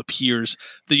with all the peers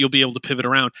that you'll be able to pivot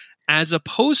around. As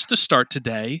opposed to Start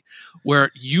Today,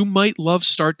 where you might love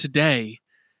Start Today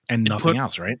and nothing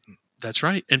else, right? That's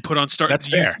right. And put on Start. That's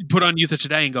fair. Put on Youth of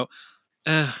Today and go,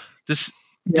 this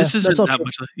isn't that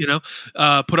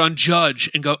much, put on Judge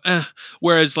and go,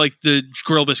 Whereas like the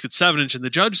Gorilla Biscuit 7-inch and the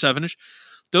Judge 7-inch,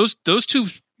 those two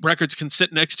records can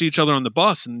sit next to each other on the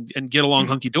bus and get along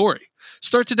hunky dory.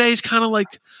 Start Today is kind of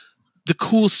like the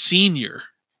cool senior,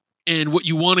 and what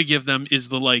you want to give them is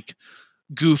the like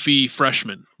goofy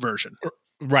freshman version.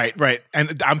 Right.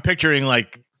 And I'm picturing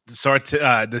like the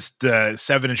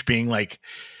 7-inch being like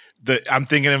I'm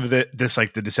thinking of this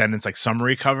like the Descendants like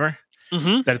summary cover.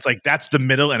 Mm-hmm. That it's like that's the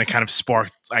middle, and it kind of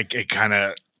sparked like it kind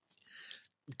of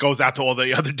goes out to all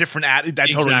the other different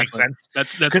totally makes sense.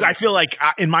 That's because I feel like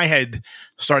in my head,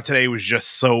 Start Today was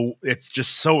just so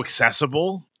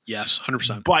accessible. Yes,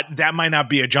 100%. But that might not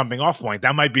be a jumping off point.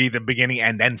 That might be the beginning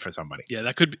and end for somebody. Yeah,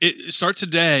 that could Start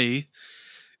Today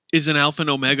is an alpha and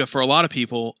omega for a lot of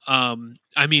people. I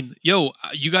mean, you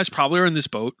guys probably are in this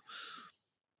boat.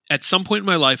 At some point in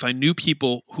my life, I knew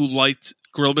people who liked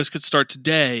Gorilla Biscuit Start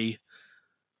Today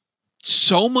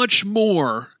so much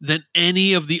more than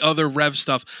any of the other Rev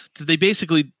stuff that they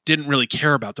basically didn't really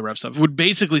care about the Rev stuff. Would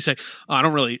basically say, oh, I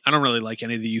don't really like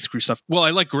any of the Youth Crew stuff. Well, I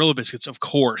like Gorilla Biscuits, of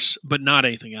course, but not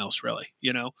anything else really,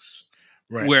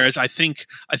 Right. Whereas I think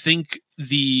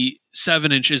the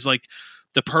 7-inch is like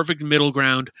the perfect middle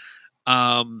ground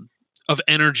of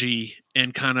energy,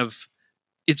 and kind of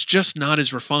it's just not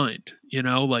as refined,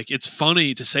 like it's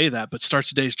funny to say that, but Start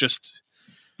Today is just,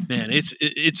 man,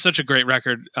 it's such a great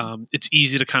record. It's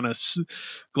easy to kind of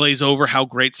glaze over how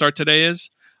great Start Today is.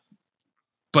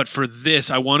 But for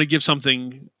this, I want to give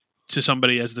something to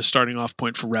somebody as the starting off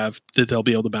point for Rev that they'll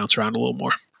be able to bounce around a little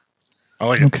more. I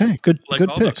like it. Okay, good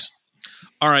picks. Those.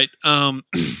 All right. I'll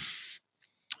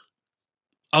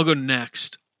go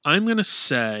next. I'm going to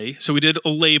say, so we did a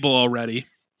label already.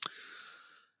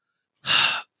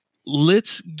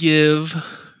 Let's give,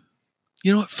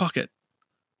 you know what? Fuck it.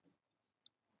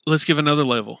 Let's give another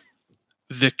label.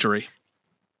 Victory.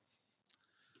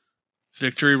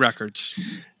 Victory Records.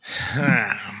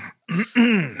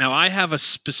 Now, I have a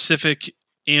specific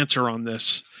answer on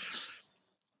this.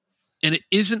 And it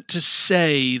isn't to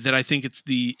say that I think it's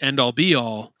the end-all,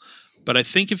 be-all, but I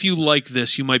think if you like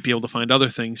this, you might be able to find other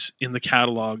things in the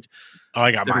catalog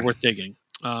I got that mine. are worth digging.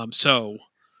 So,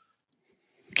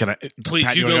 can I? Please,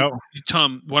 Pat, you go.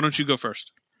 Tom, why don't you go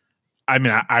first? I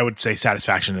mean, I would say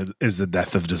Satisfaction is the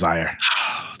death of desire.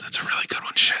 Oh, that's a really good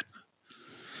one. Shit.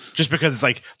 Just because it's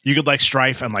like, you could like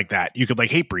Strife and like that. You could like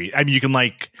Hatebreed. I mean, you can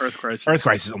like Earth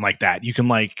Crisis and like that. You can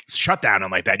like Shutdown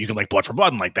and like that. You can like Blood for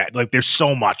Blood and like that. Like, there's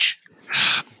so much.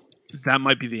 That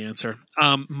might be the answer.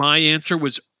 My answer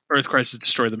was Earth Crisis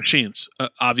Destroy the Machines.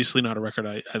 Obviously not a record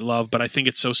I love, but I think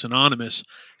it's so synonymous.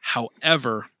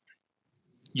 However,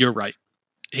 you're right.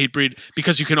 Hatebreed,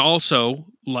 because you can also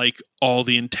like all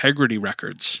the Integrity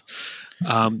records.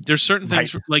 There's certain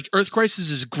things like Earth Crisis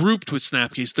is grouped with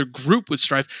Snapcase. They're grouped with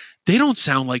Strife. They don't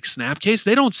sound like Snapcase.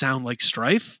 They don't sound like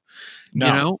Strife.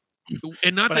 No.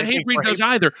 And not that Hatebreed does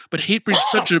either, but Hatebreed's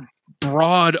such a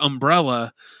broad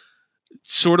umbrella.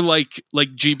 Sort of like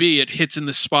GB, it hits in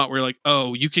the spot where like,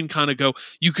 oh, you can kind of go.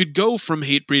 You could go from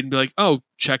Hatebreed and be like, oh,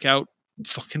 check out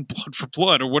fucking Blood for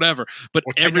Blood or whatever. But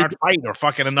or every fight or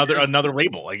fucking another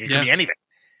label, like it could be anything.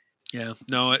 Yeah,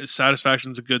 no,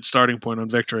 Satisfaction's a good starting point on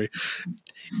Victory.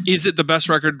 Is it the best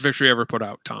record Victory ever put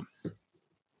out, Tom?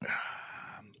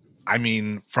 I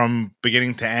mean, from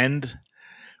beginning to end,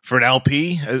 for an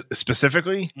LP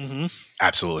specifically,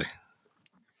 absolutely.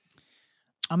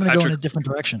 I'm going to go in a different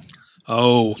direction.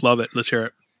 Oh, love it. Let's hear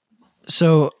it.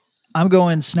 So I'm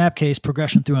going Snapcase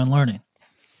Progression Through Unlearning,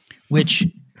 which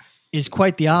is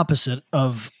quite the opposite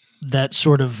of that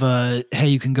sort of, hey,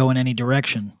 you can go in any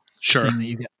direction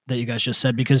thing that you guys just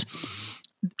said, because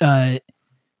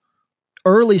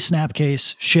early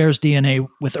Snapcase shares DNA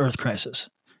with Earth Crisis.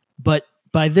 But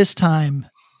by this time,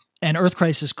 and Earth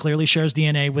Crisis clearly shares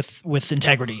DNA with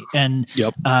Integrity, and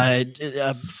Yep.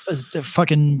 the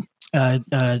fucking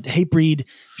Hatebreed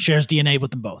shares DNA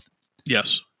with them both.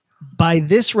 Yes. By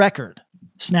this record,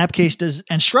 Snapcase does,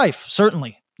 and Strife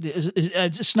certainly.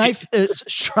 Strife.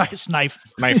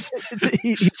 Nice.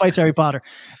 He fights Harry Potter.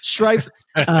 Strife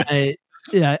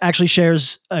actually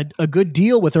shares a good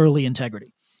deal with early Integrity.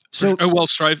 So,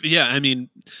 Strife. Yeah, I mean,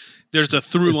 there's the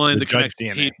through line that Judge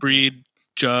connects DNA. Hatebreed,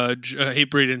 Judge,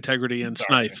 Hatebreed, Integrity, and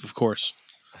Snife, of course.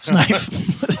 Snife,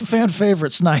 fan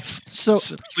favorite Snife. So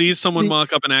please, someone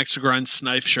mock up an Axe to Grind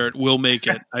Snife shirt. We'll make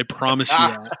it. I promise you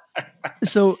that.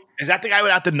 So is that the guy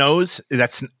without the nose?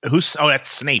 That's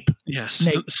Snape. Yes,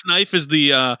 Snape. Snife is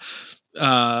the.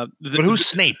 But who's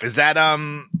Snape? Is that I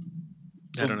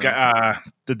don't know.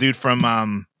 The dude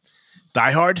from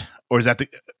Die Hard, or is that the?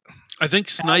 I think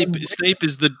Snape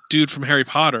is the dude from Harry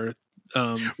Potter.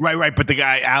 Right. But the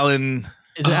guy Alan.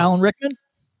 Is it Alan Rickman?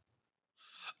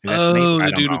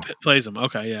 The dude who plays him.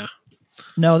 Okay, yeah.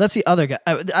 No, that's the other guy.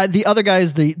 The other guy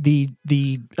is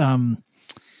the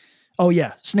Oh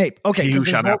yeah, Snape. Okay, He who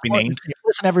shall not be named.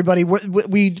 Listen, everybody,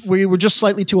 we were just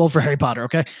slightly too old for Harry Potter.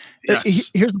 Okay, Yes.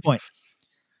 Here's the point: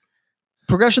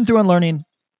 progression through unlearning.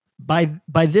 By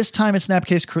this time in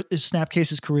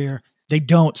Snapcase's career, they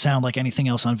don't sound like anything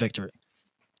else on Victory.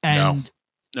 And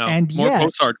No, and more yet,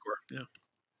 post-hardcore. Yeah.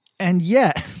 And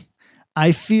yet,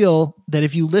 I feel that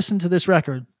if you listen to this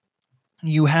record,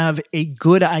 you have a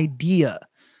good idea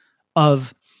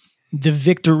of the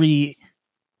Victory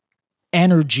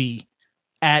energy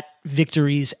at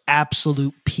Victory's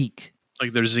absolute peak.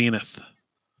 Like their zenith.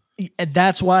 And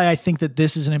that's why I think that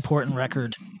this is an important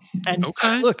record. And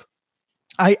Okay. Look,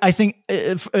 I think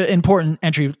important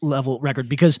entry level record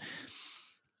because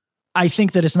I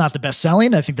think that it's not the best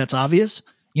selling. I think that's obvious,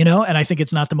 and I think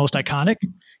it's not the most iconic,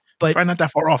 but Probably not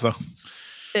that far off though.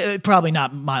 Probably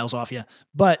not miles off. Yeah.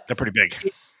 But They're pretty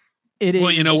big. it is.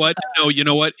 Well, you know what? No, you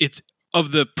know what? It's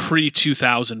of the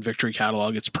pre-2000 Victory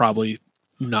catalog. It's probably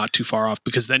not too far off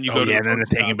because then you go to and then they're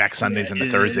taking back Sundays and the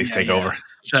Thursdays take over.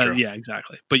 So, yeah,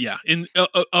 exactly. But yeah, in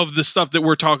of the stuff that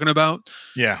we're talking about,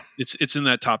 Yeah. it's in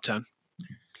that top 10.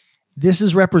 This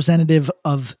is representative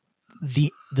of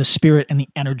the spirit and the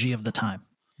energy of the time.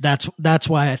 That's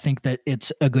why I think that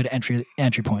it's a good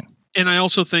entry point. And I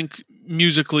also think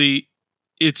musically,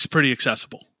 it's pretty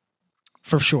accessible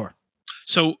For sure.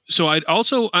 So I'd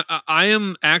also I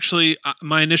am actually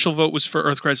my initial vote was for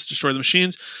Earth Crisis Destroy the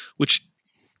Machines, which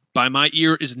by my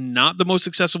ear is not the most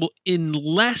accessible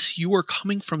unless you are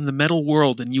coming from the metal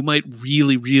world and you might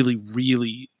really, really,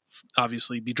 really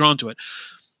obviously be drawn to it.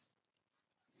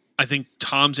 I think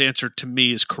Tom's answer to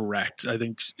me is correct. I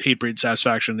think Hatebreed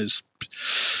Satisfaction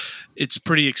it's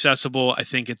pretty accessible. I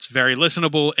think it's very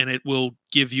listenable and it will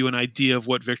give you an idea of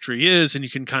what Victory is and you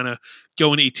can kind of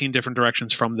go in 18 different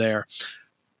directions from there.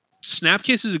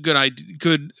 Snapcase is a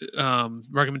good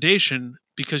recommendation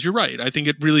because you're right. I think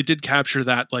it really did capture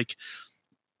that like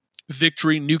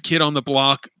Victory, New Kid on the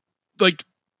Block, like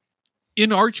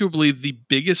inarguably the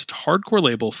biggest hardcore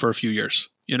label for a few years,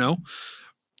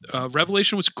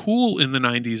 Revelation was cool in the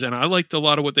 90s and I liked a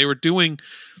lot of what they were doing,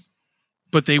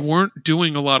 but they weren't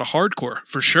doing a lot of hardcore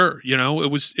for sure.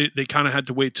 They kind of had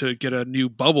to wait to get a new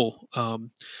bubble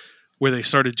where they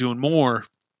started doing more,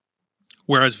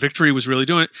 whereas Victory was really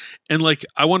doing it. And like,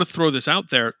 I want to throw this out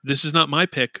there. This is not my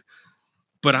pick,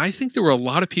 but I think there were a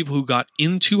lot of people who got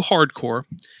into hardcore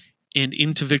and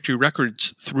into Victory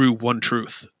Records through One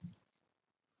Truth.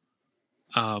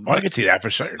 I can see that for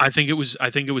sure. I think it was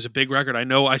a big record. I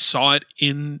know I saw it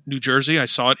in New Jersey. I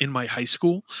saw it in my high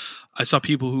school. I saw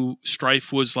people who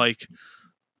Strife was like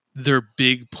their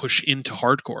big push into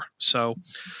hardcore. So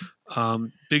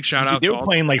big shout out. They were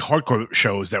playing like hardcore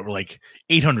shows that were like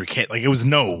 800 kids. Like it was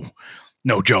no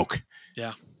joke.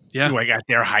 Yeah. Like at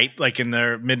their height, like in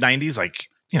their mid 90s, like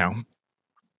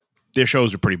their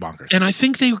shows are pretty bonkers. And I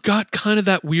think they got kind of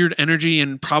that weird energy,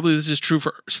 and probably this is true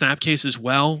for Snapcase as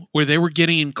well, where they were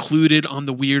getting included on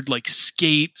the weird like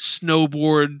skate,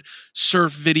 snowboard,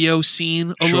 surf video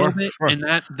scene a little bit, and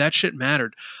that shit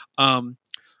mattered.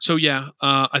 So yeah,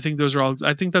 I think those are all.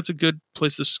 I think that's a good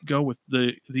place to go with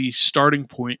the starting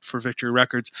point for Victory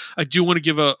Records. I do want to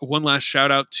give one last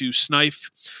shout out to Snife.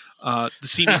 The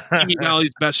Simi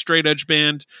Valley's best straight edge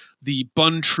band. The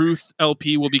Bun Truth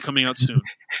LP will be coming out soon.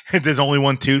 There's only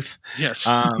one tooth. Yes.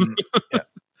 Yeah.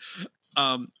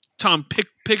 Tom,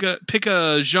 pick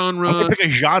a genre. I'm gonna pick a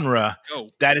genre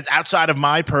that is outside of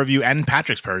my purview and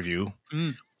Patrick's purview.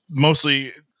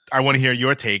 Mostly, I want to hear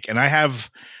your take, and I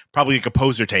have probably a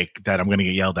composer take that I'm going to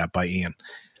get yelled at by Ian.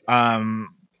 I'm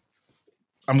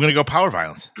going to go Power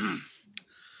Violence.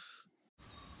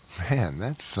 Man,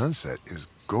 that sunset is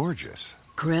gorgeous.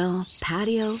 Grill,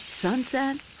 patio,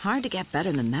 sunset. Hard to get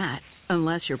better than that.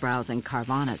 Unless you're browsing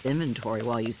Carvana's inventory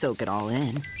while you soak it all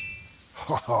in.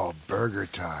 Oh, burger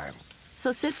time.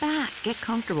 So sit back, get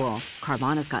comfortable.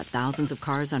 Carvana's got thousands of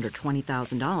cars under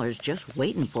 $20,000 just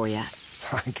waiting for you.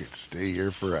 I could stay here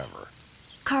forever.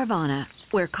 Carvana,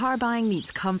 where car buying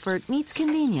meets comfort meets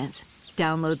convenience.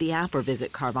 Download the app or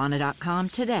visit Carvana.com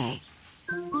today.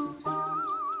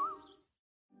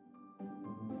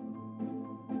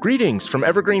 Greetings from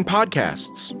Evergreen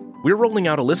Podcasts. We're rolling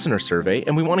out a listener survey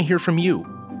and we want to hear from you.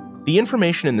 The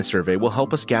information in the survey will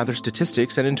help us gather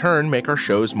statistics and in turn make our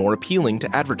shows more appealing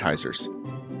to advertisers.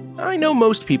 I know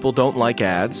most people don't like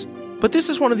ads, but this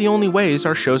is one of the only ways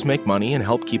our shows make money and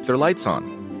help keep their lights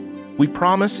on. We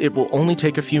promise it will only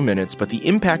take a few minutes, but the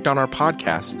impact on our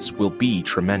podcasts will be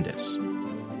tremendous.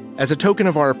 As a token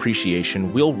of our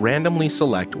appreciation, we'll randomly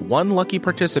select one lucky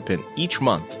participant each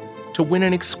month to win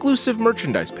an exclusive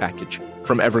merchandise package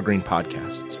from Evergreen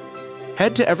Podcasts.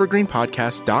 Head to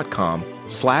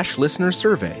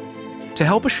evergreenpodcast.com/listenersurvey to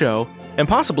help a show and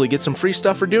possibly get some free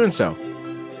stuff for doing so.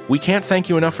 We can't thank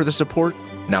you enough for the support.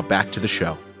 Now back to the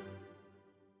show.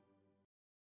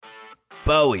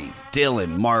 Bowie,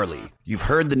 Dylan, Marley. You've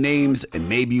heard the names and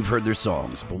maybe you've heard their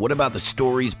songs, but what about the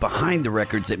stories behind the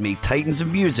records that made titans of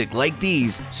music like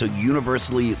these so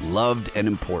universally loved and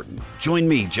important? Join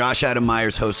me, Josh Adam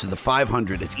Myers, host of The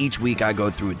 500, as each week I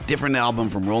go through a different album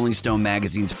from Rolling Stone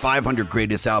magazine's 500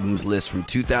 Greatest Albums list from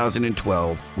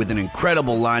 2012 with an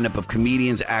incredible lineup of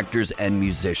comedians, actors, and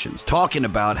musicians talking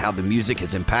about how the music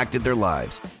has impacted their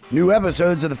lives. New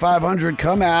episodes of The 500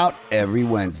 come out every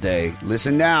Wednesday.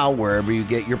 Listen now wherever you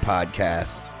get your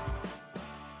podcasts.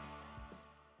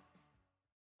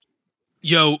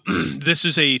 Yo, this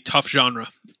is a tough genre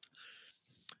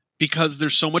because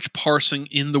there's so much parsing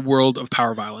in the world of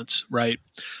power violence, right?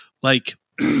 Like,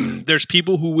 there's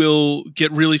people who will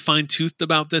get really fine-toothed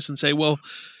about this and say, well,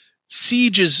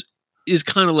 Siege is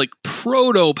kind of like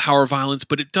proto-power violence,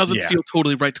 but it doesn't feel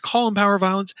totally right to call him power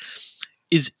violence.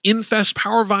 Is Infest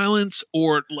power violence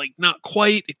or like not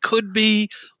quite? It could be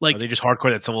like, are they just hardcore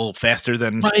that's a little faster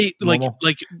than right? normal?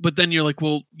 Like, but then you're like,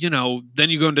 well, you know, then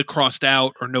you go into crossed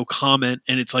out or no comment,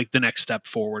 and it's like the next step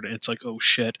forward, and it's like, oh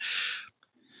shit,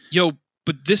 yo.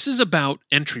 But this is about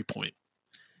entry point,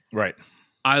 right?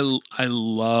 I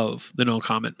love the no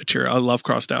comment material. I love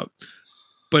crossed out.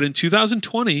 But in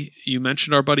 2020, you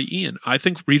mentioned our buddy Ian. I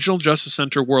think Regional Justice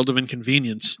Center World of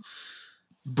Inconvenience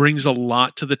brings a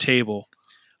lot to the table.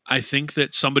 I think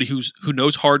that somebody who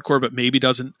knows hardcore but maybe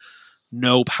doesn't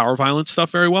know power violence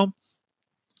stuff very well,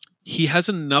 he has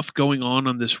enough going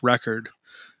on this record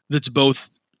that's both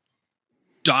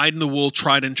dyed in the wool,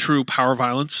 tried and true power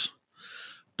violence,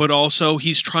 but also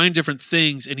he's trying different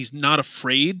things and he's not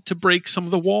afraid to break some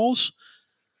of the walls.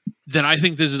 That I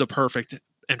think this is a perfect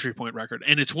entry point record,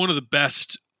 and it's one of the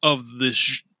best of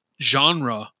this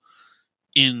genre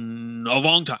in a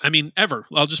long time. I mean, ever.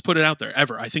 I'll just put it out there.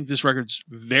 Ever. I think this record's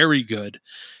very good.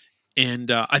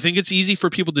 And I think it's easy for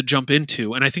people to jump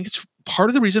into. And I think it's part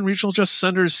of the reason Regional Justice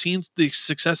Center has seen the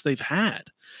success they've had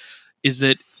is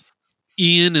that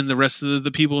Ian and the rest of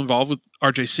the people involved with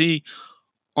RJC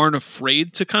aren't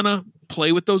afraid to kind of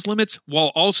play with those limits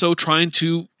while also trying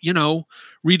to, you know,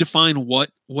 redefine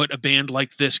what a band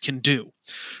like this can do.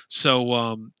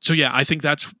 So yeah, I think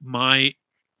that's my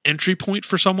entry point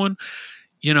for someone.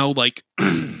 You know, like,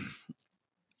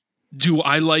 do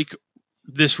I like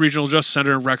this Regional Justice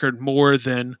Center record more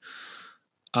than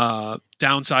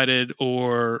Downsided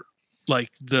or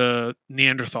like the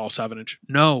Neanderthal 7-inch?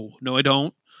 No, I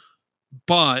don't.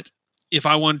 But if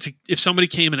somebody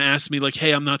came and asked me like,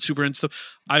 hey, I'm not super into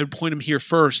stuff, I would point them here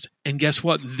first. And guess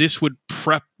what? This would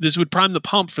prime the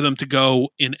pump for them to go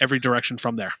in every direction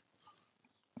from there.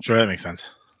 Sure, that makes sense.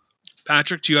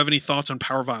 Patrick, do you have any thoughts on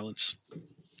power violence?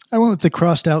 I went with the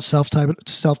crossed out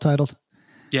self-titled.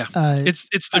 Yeah, it's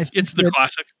the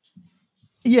classic.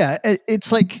 Yeah, it's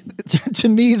like, to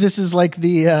me, this is like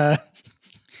the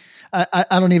I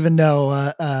don't even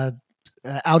know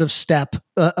out of step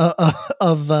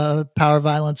of power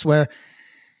violence, where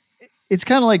it's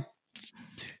kind of like,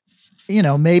 you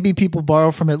know, maybe people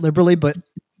borrow from it liberally, but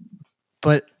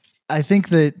I think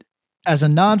that as a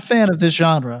non-fan of this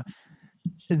genre,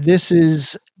 this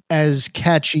is as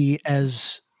catchy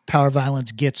as power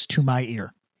violence gets to my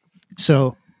ear.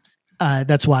 So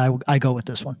that's why I go with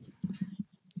this one.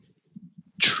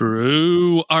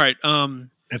 True. All right.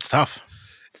 It's tough.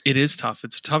 It is tough.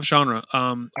 It's a tough genre.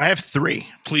 I have 3.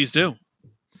 Please do.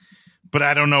 but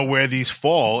I don't know where these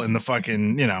fall in the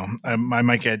fucking, I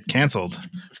might get canceled.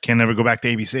 Can't never go back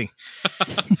to ABC.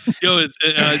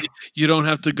 You don't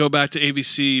have to go back to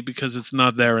ABC because it's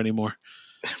not there anymore.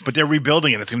 But they're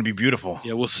rebuilding it. It's going to be beautiful.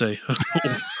 Yeah, we'll see.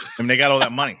 I mean, they got all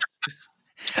that money.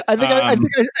 I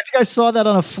think I saw that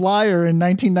on a flyer in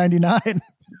 1999.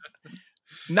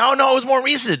 No, it was more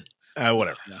recent.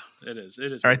 Whatever. Yeah, it is.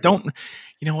 It is. All right, don't.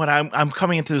 You know what? I'm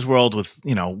coming into this world with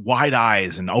wide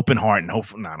eyes and open heart and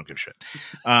hope. No, I don't give a shit.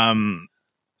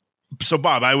 So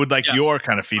Bob, I would like your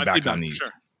kind of feedback on these. Sure.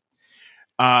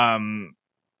 I mean,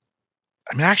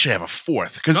 I actually have a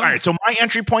fourth because all right. So my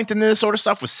entry point into this sort of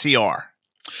stuff was CR.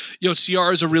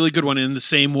 CR is a really good one in the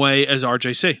same way as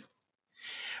RJC.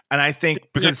 And I think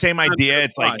because the same idea,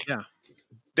 it's like, like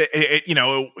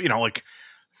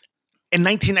in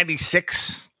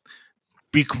 1996,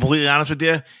 be completely honest with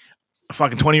you, a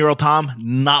fucking 20-year-old Tom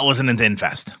not listening to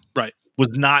Infest. Right. Was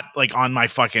not like on my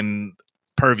fucking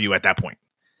purview at that point.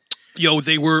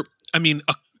 They were,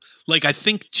 I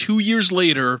think 2 years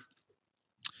later,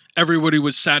 everybody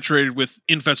was saturated with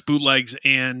Infest bootlegs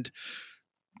and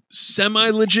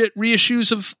semi-legit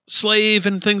reissues of Slave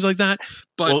and things like that.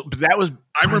 But that was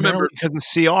I remember because of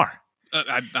CR.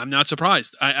 I'm not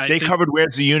surprised. They covered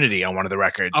 "Where's the Unity" on one of the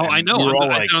records. Oh, I know. We were all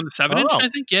like, on the 7-inch, I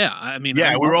think. Yeah, we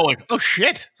were all like, "Oh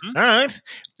shit!" All right,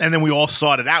 and then we all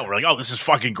sought it out. We're like, "Oh, this is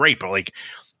fucking great!" But like,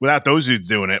 without those dudes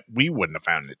doing it, we wouldn't have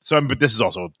found it. So, but this is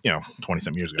also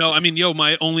 20-some years ago. No,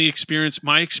 my only experience,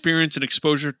 and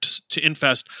exposure to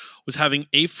Infest was having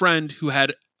a friend who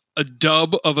had a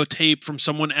dub of a tape from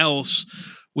someone else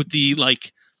with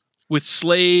with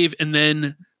Slave and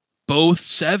then both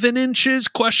 7 inches ?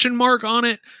 On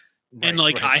it. Right, and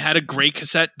I had a great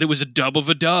cassette that was a dub of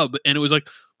a dub and it was like,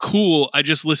 cool. I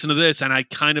just listened to this and I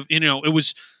kind of, it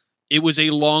was a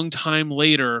long time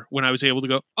later when I was able to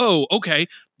go, oh, okay,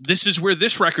 this is where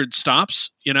this record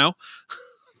stops,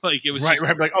 like it was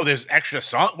right. Like, oh, there's extra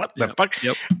song. What the fuck?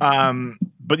 Yep.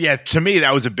 But yeah, to me,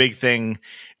 that was a big thing.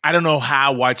 I don't know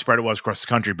how widespread it was across the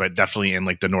country, but definitely in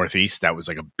the Northeast, that was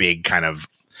like a big kind of.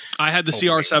 I had the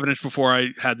CR 7-inch before I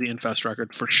had the Infest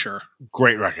record for sure.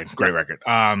 Great record.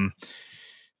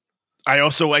 I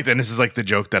also like that. And this is like the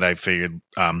joke that I figured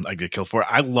I'd get killed for.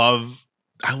 I love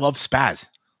Spaz.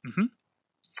 Mm-hmm.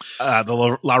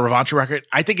 The La Revanche record.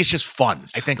 I think it's just fun.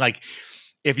 I think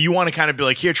if you want to kind of be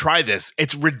like, here, try this.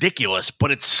 It's ridiculous,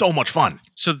 but it's so much fun.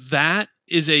 So that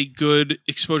is a good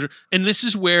exposure. And this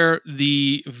is where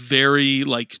the very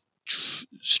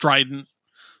strident,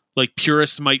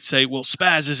 purist might say, well,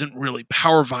 Spaz isn't really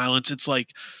power violence. It's like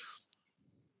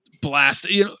blast.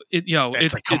 It's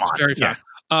very fast.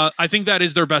 Yeah. I think that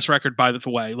is their best record, by the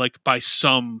way, by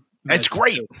some. It's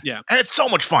great. Yeah. And it's so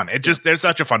much fun. They're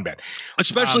such a fun band.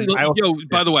 Especially,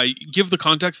 by the way, give the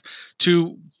context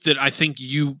to that I think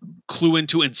you clue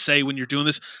into and say when you're doing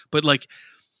this. But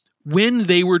when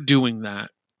they were doing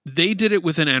that, they did it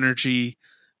with an energy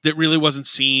that really wasn't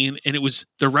seen. And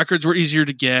the records were easier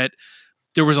to get.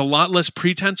 There was a lot less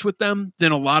pretense with them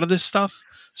than a lot of this stuff.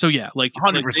 So yeah,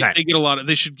 100%. They get a lot of,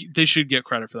 they should get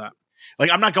credit for that.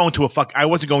 I'm not going to I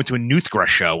wasn't going to a Noothgra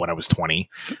show when I was 20,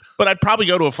 but I'd probably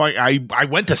go to I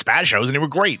went to Spaz shows and they were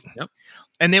great. Yep.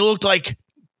 And they looked like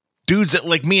dudes that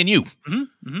me and you. Mm-hmm.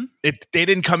 Mm-hmm. They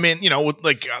didn't come in, with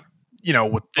with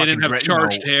they didn't have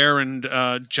charged hair and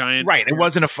giant. Right. It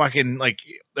wasn't a fucking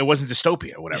it wasn't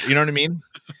dystopia or whatever. You know what I mean?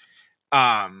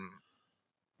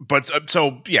 But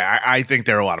so yeah, I think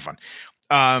they're a lot of fun.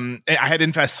 I had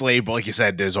Infest Slave, but like you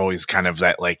said, there's always kind of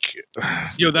that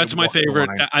that's my favorite.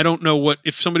 I don't know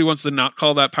if somebody wants to not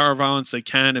call that power violence, they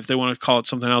can. If they want to call it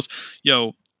something else,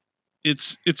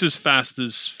 it's as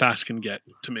fast can get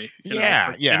to me.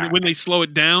 Yeah. And when they slow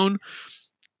it down,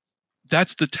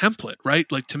 that's the template, right?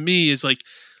 To me is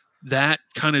that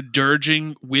kind of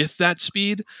dirging with that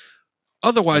speed.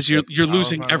 Otherwise, you're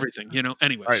losing everything,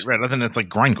 anyways. Right. Other than it's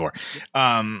grindcore.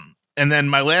 And then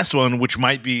my last one, which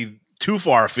might be too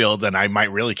far afield, then I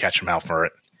might really catch them out for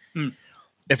it.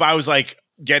 If I was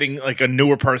getting a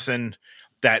newer person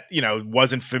that,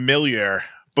 wasn't familiar,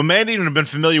 but may even have been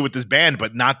familiar with this band,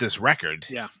 but not this record.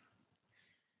 Yeah.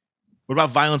 What about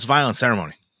Violence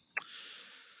Ceremony?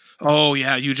 Oh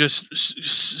yeah. You just,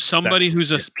 somebody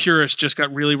who's a purist just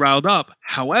got really riled up.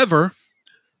 However,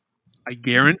 I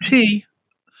guarantee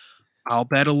I'll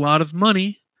bet a lot of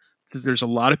money that there's a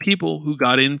lot of people who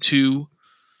got into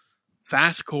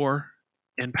fastcore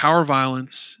and power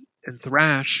violence and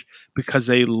thrash because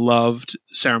they loved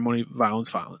Ceremony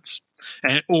Violence.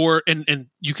 And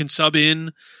you can sub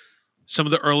in some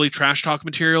of the early Trash Talk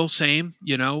material, same,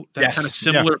 that kind of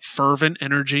similar fervent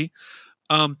energy.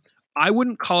 I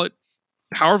wouldn't call it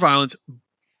power violence,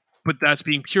 but that's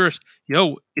being purist.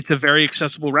 It's a very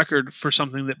accessible record for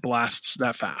something that blasts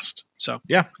that fast. So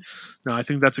Yeah. no, I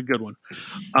think that's a good one.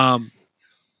 All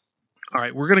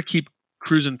right, we're gonna keep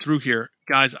cruising through here,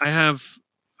 guys. I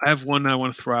have one I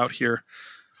want to throw out here.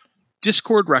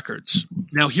 Dischord Records.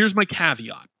 Now, here's my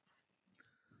caveat.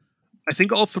 I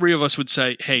think all three of us would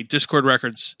say, hey, Dischord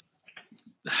Records,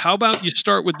 how about you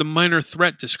start with the Minor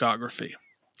Threat discography?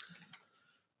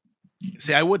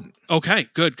 See, I wouldn't. Okay,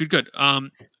 good.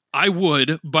 I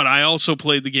would, but I also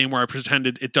played the game where I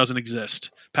pretended it doesn't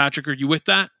exist. Patrick, are you with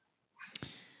that?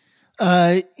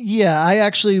 Yeah, I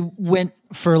actually went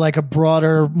for like a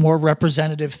broader, more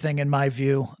representative thing in my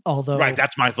view. Although, Right,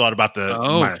 that's my thought about the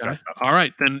minor threat stuff. All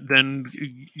right, then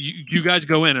you guys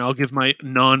go in, and I'll give my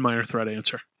non-minor threat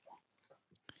answer.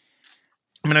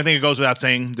 I mean, I think it goes without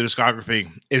saying the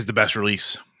discography is the best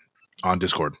release on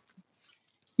Dischord.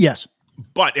 yes,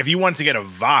 But if you wanted to get a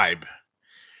vibe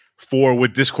for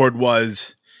what Dischord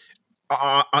was,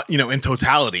 in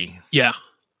totality, Yeah.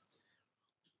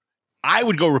 I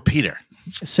would go Repeater.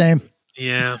 same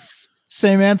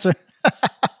answer.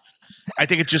 I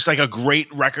think it's just like a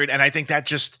great record, and I think that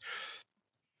just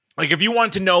like if you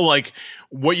wanted to know like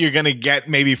what you're gonna get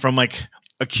maybe from like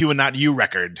a Q and Not You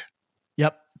record,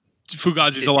 Yep.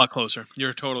 Fugazi's a lot closer.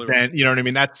 You're totally right. then you know what I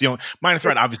mean. That's the only Minor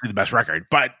Threat, obviously the best record,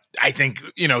 but I think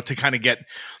to kind of get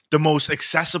the most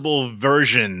accessible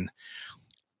version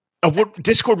of what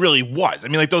Dischord really was. I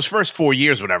mean, like those first 4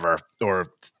 years, whatever, or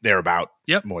thereaut.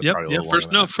 Yep. Probably a little longer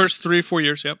than that. First 3 or 4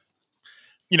 years. Yep.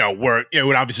 Where it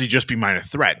would obviously just be Minor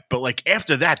Threat. But like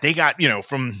after that, they got,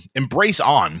 from Embrace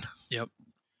on. Yep.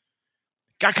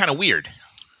 Got kind of weird.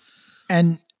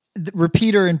 And the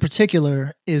Repeater in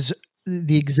particular is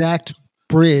the exact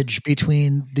bridge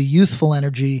between the youthful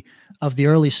energy of the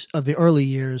early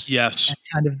years, Yes. and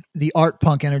kind of the art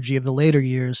punk energy of the later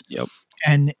years. Yep.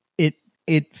 And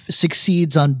it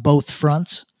succeeds on both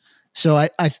fronts. So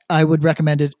I would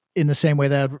recommend it in the same way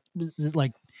that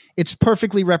like it's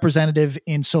perfectly representative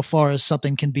insofar as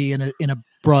something can be in a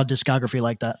broad discography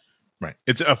like that. Right.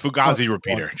 It's a Fugazi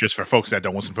Repeater, just for folks that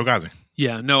don't listen to Fugazi.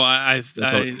 Yeah, no, I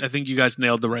think you guys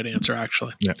nailed the right answer.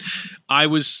 Actually, Yeah. I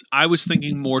was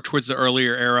thinking more towards the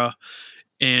earlier era,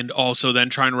 and also then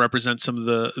trying to represent some of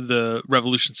the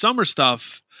Revolution Summer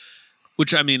stuff,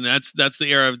 which I mean that's the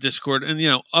era of Dischord,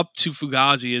 and up to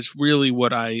Fugazi is really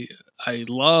what I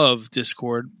love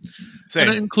Dischord. Same.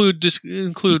 And I include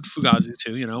Fugazi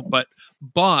too, but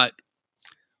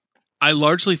I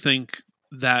largely think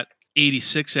that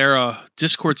 86 era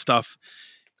Dischord stuff,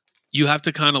 you have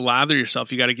to kind of lather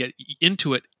yourself. You got to get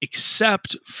into it,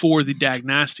 except for the Dag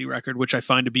Nasty record, which I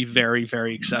find to be very,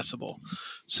 very accessible.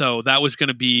 So that was going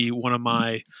to be one of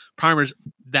my primers.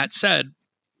 That said,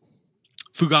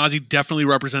 Fugazi definitely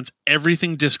represents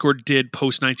everything Dischord did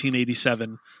post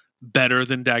 1987 better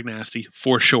than Dag Nasty,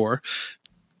 for sure.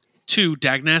 2,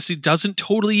 Dag Nasty doesn't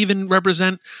totally even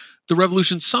represent the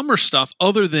Revolution Summer stuff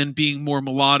other than being more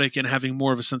melodic and having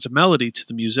more of a sense of melody to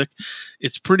the music.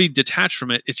 It's pretty detached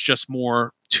from it. It's just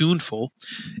more tuneful.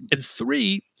 And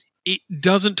 3, it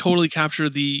doesn't totally capture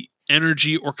the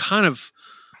energy or kind of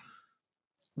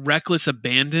reckless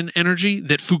abandon energy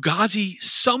that Fugazi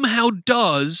somehow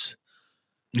does.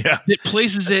 Yeah. That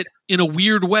places it in a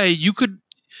weird way. You could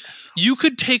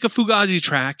take a Fugazi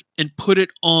track and put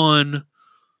it on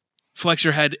Flex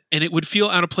Your Head, and it would feel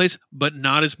out of place, but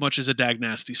not as much as a Dag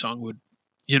Nasty song would.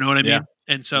 You know what I mean? Yeah,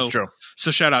 And so, true.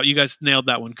 So shout out, you guys nailed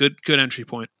that one. Good entry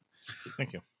point.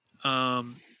 Thank you.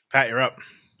 Pat, you're up.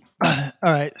 All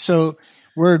right, so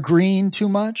we're agreeing too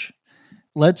much.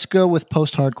 Let's go with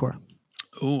post-hardcore.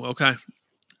 Oh, okay.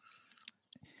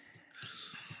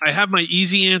 I have my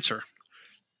easy answer,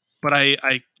 but I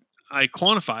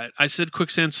quantify it. I said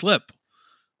Quicksand Slip.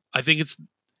 I think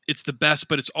it's the best,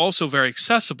 but it's also very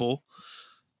accessible.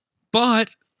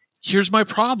 But here's my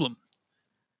problem.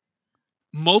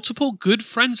 Multiple good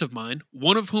friends of mine,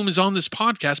 one of whom is on this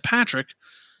podcast, Patrick,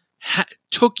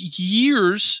 took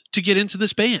years to get into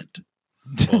this band.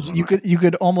 You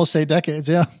could almost say decades,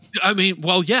 yeah. I mean,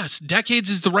 well, yes, decades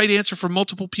is the right answer for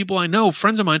multiple people I know,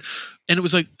 friends of mine. And it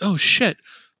was like, oh shit.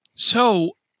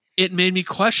 So it made me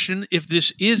question if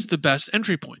this is the best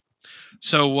entry point.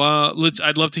 So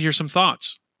I'd love to hear some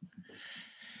thoughts.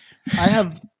 I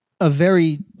have a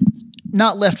very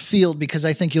not left field, because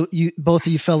I think you both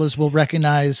of you fellas will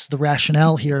recognize the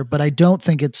rationale here, but I don't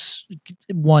think it's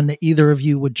one that either of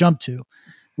you would jump to,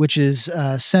 which is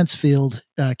Sensefield,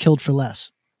 Killed for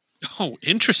Less. Oh,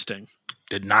 interesting.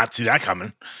 Did not see that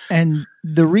coming. And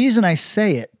the reason I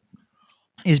say it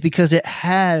is because it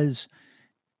has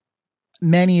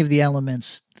many of the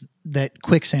elements that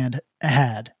Quicksand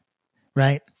had,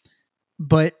 right?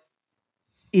 But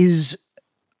is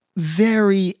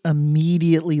very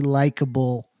immediately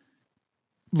likable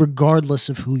regardless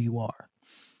of who you are.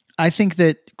 I think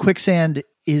that Quicksand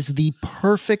is the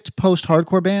perfect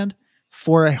post-hardcore band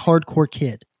for a hardcore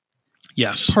kid.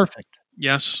 Yes. Perfect.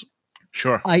 Yes.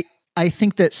 Sure. I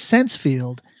think that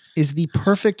Sensefield is the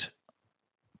perfect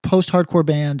post-hardcore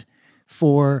band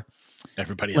for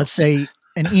everybody else. Let's say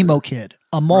an emo kid,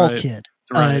 a mall Right. kid.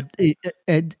 Right.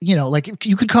 You know, like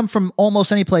you could come from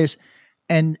almost any place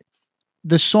and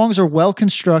the songs are well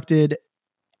constructed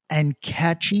and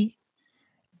catchy,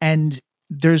 and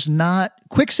there's not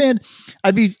Quicksand.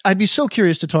 I'd be so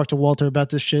curious to talk to Walter about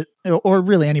this shit, or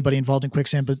really anybody involved in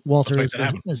Quicksand, but Walter Let's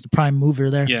make that is the prime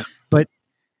mover there. Yeah. But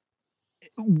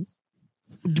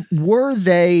were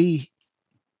they?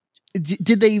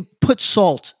 Did they put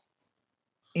salt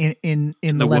in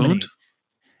the lemonade?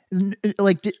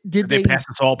 Like did they pass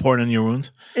the salt pouring in your wounds?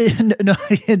 No.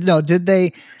 Did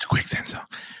they? It's a Quicksand song.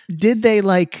 Did they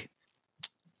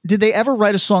ever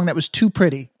write a song that was too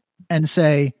pretty and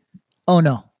say, "Oh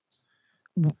no,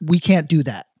 we can't do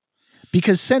that"?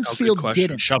 Because Sensefield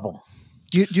didn't. Shovel.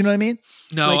 Do you know what I mean?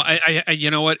 No, Like- I you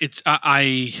know what? It's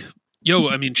I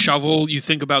mean, Shovel, you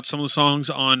think about some of the songs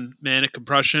on Manic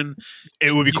Compression.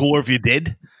 It would be cooler if you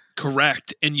did.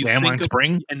 Correct. And you Landmine think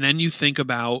Spring. and then you think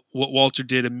about what Walter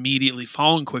did immediately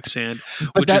following Quicksand,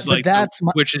 But which that- is but like that's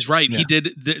my- which is right. Yeah. He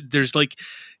did there's like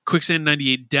Quicksand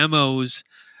 98 demos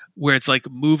where it's like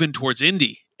moving towards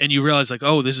indie and you realize like,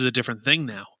 oh, this is a different thing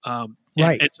now.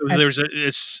 Right. And so And-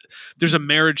 there's a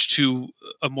marriage to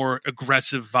a more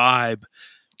aggressive vibe.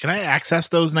 Can I access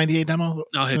those 98 demos?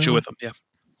 I'll hit you with them. Yeah.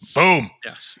 Boom.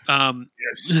 Yes.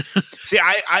 Yes. See,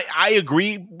 I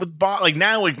agree with Bob. Like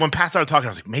now, like when Pat started talking, I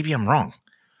was like, maybe I'm wrong.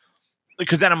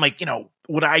 Because then I'm like,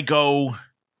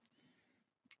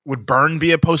 would Burn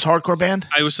be a post-hardcore band?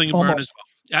 I was thinking Burn as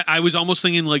well. I was almost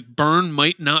thinking like Burn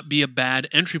might not be a bad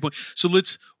entry point. So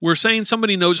we're saying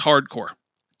somebody knows hardcore.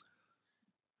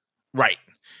 Right.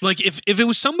 Like if it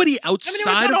was somebody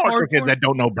outside of hardcore kids hardcore, that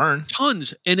don't know Burn.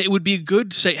 tons, and it would be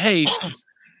good to say, hey,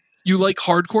 you like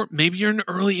hardcore? Maybe you're into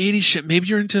early 80s shit. Maybe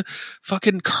you're into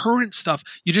fucking current stuff.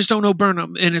 You just don't know Burn.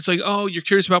 And it's like, oh, you're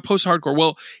curious about post-hardcore.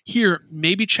 Well, here,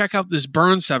 maybe check out this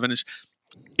Burn 7-inch.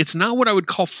 It's not what I would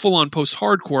call full-on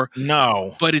post-hardcore.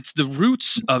 No. But it's the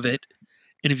roots of it.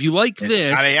 And if you like this...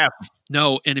 It's not AF.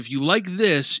 No, and if you like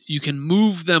this, you can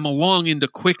move them along into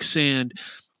Quicksand,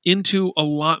 into a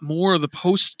lot more of the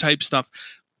post-type stuff.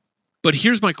 But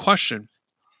here's my question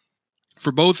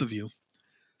for both of you.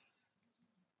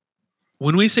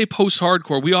 When we say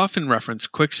post-hardcore, we often reference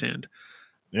Quicksand.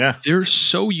 Yeah. They're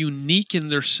so unique in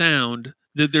their sound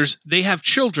that they have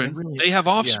children, they have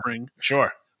offspring. Yeah,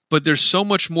 sure. But there's so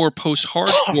much more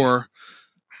post-hardcore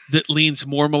that leans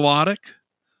more melodic.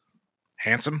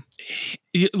 Handsome.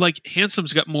 Like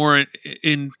Handsome's got more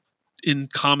in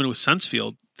common with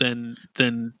Sensefield than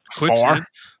Quicksand.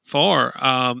 Far.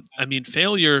 I mean,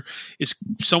 Failure is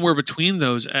somewhere between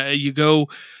those. You go.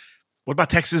 What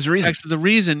about Texas Reason? Texas the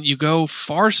Reason. You go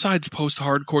Far Side's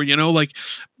post-hardcore. Like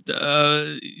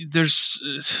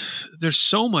there's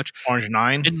so much. Orange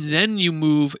 9. And then you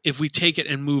move. If we take it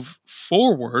and move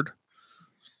forward,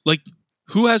 like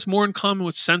who has more in common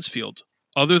with Sensefield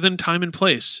other than time and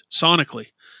place sonically?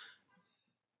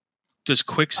 Does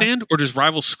Quicksand or does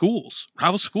Rival Schools?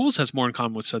 Rival Schools has more in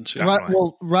common with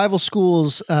Sensefield. Rival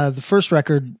Schools, the first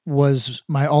record was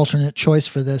my alternate choice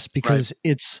for this because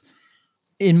it's,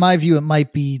 in my view, it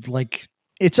might be like,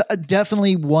 it's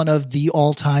definitely one of the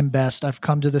all-time best. I've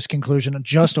come to this conclusion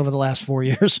just over the last 4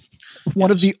 years.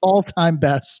 One of the all-time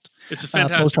best. It's a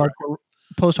fantastic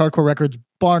post-hardcore records,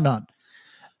 bar none.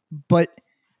 But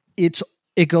it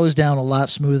goes down a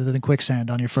lot smoother than Quicksand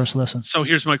on your first listen. So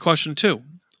here's my question too.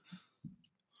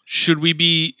 Should we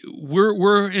be?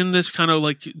 We're in this kind of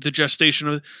like the gestation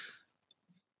of.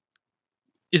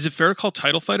 Is it fair to call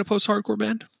Title Fight a post-hardcore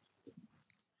band?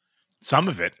 Some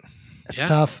of it. It's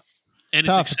tough. And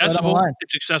tough. it's accessible.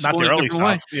 It's accessible Not the in a early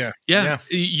different stuff. way. Yeah.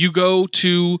 You go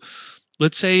to,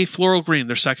 let's say, Floral Green,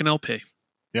 their second LP.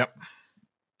 Yep.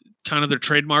 Kind of their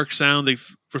trademark sound.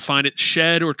 They've refined it.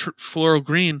 Shed or Floral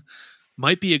Green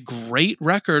might be a great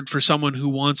record for someone who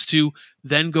wants to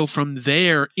then go from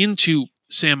there into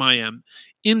Sam I Am,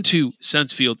 into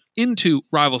Sensefield, into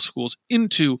Rival Schools,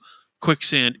 into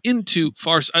Quicksand, into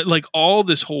Farce, like all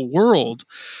this whole world.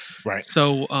 Right.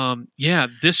 So,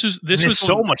 this was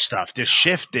so much stuff. There's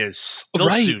Shift. There's Still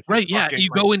right, Suit. right. Yeah, you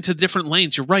go into different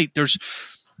lanes. You're right. There's,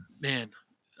 man,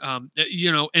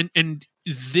 and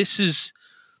this is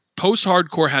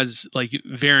post-hardcore has like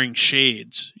varying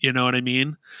shades. You know what I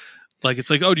mean? Like it's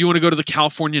like, oh, do you want to go to the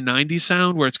California '90s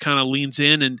sound where it's kind of leans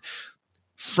in and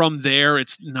from there,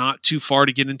 it's not too far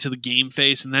to get into the game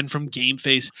face. And then from game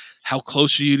face, how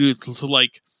close are you to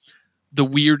like the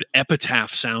weird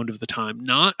epitaph sound of the time?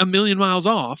 Not a million miles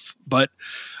off, but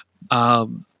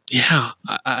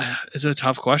it's a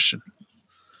tough question.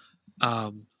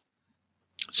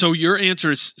 So your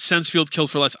answer is Sensefield, Killed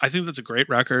for Less. I think that's a great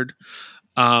record.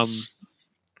 I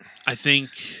think,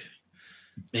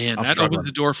 man, that opens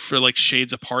the door for like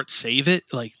Shades Apart, Save It.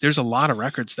 Like, there's a lot of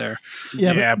records there.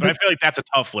 Yeah, but I feel like that's a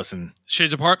tough listen.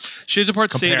 Shades Apart, Save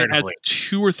It has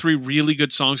 2 or 3 really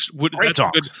good songs. Great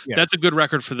songs. That's a good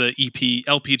record for the EP,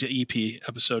 LP to EP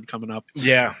episode coming up.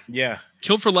 Yeah.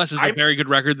 Killed for Less is a very good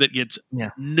record that gets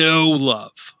no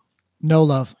love. No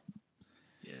love.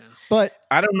 Yeah. But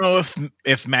I don't know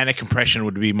if Manic Compression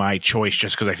would be my choice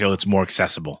just because I feel it's more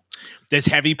accessible. There's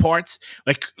heavy parts.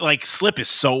 Like Slip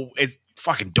it's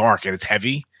fucking dark and it's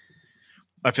heavy.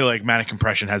 I feel like Manic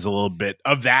Compression has a little bit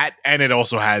of that, and it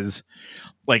also has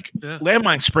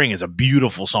Landmine Spring is a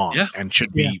beautiful song and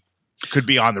could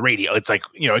be on the radio. It's like,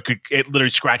 it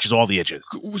literally scratches all the itches.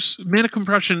 Manic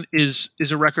Compression is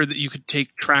a record that you could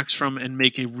take tracks from and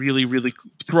make a really, really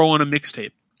throw on a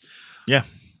mixtape. Yeah.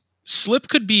 Slip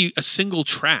could be a single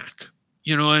track.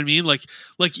 You know what I mean? Like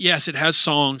yes, it has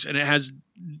songs and it has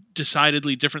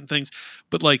decidedly different things,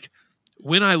 but like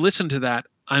when I listen to that,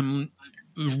 I'm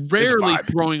rarely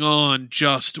throwing on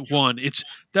just one. It's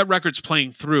that record's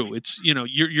playing through. It's,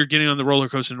 you're getting on the roller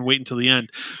coaster and wait until the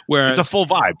end. Whereas it's a full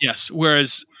vibe. Yes.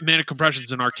 Whereas Manic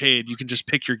Compression's an arcade. You can just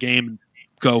pick your game and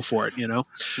go for it,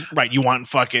 Right. You want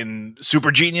fucking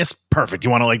Super Genius? Perfect. You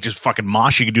want to like just fucking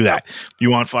mosh? You can do that. You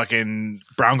want fucking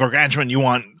Brown Gargantuan? You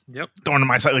want Thorn in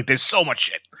My Side? Like, there's so much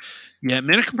shit. Yeah,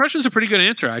 Manic Compression's a pretty good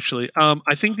answer, actually.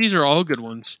 I think these are all good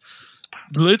ones.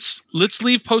 Let's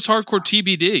leave post-hardcore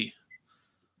TBD.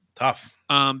 Tough.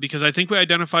 Because I think we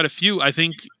identified a few. I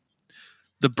think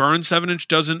the Burn 7-inch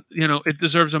doesn't, it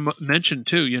deserves a mention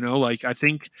too, like I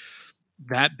think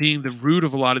that being the root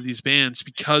of a lot of these bands,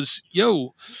 because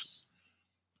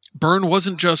Burn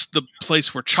wasn't just the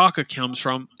place where Chaka comes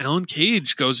from. Alan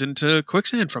Cage goes into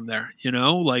Quicksand from there,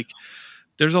 like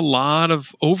there's a lot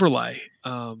of overlay.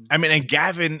 And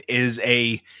Gavin is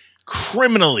a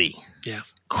criminally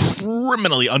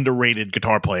underrated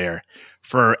guitar player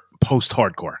for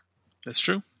post-hardcore. That's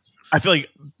true. I feel like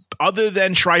other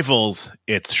than Schreifels,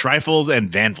 it's Schreifels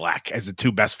and Van Vleck as the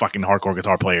 2 best fucking hardcore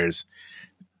guitar players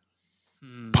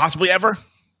possibly ever.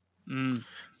 Maybe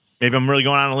I'm really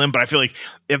going on a limb, but I feel like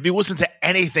if you listen to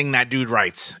anything that dude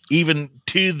writes, even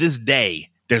to this day,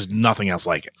 there's nothing else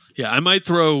like it. Yeah, I might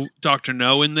throw Dr.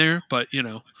 No in there, but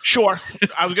Sure.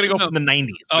 I was going to go from the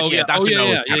 90s. Dr.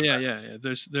 No. Yeah.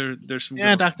 There's some.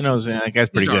 Yeah, Dr. No's, that guy's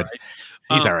pretty good.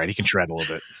 Right. He's all right. He can shred a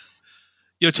little bit.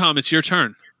 Yo, Tom, it's your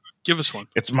turn. Give us one.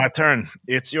 It's my turn.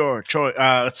 It's your choice.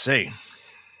 Let's see.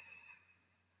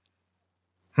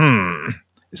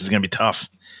 This is going to be tough.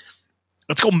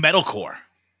 Let's go metalcore.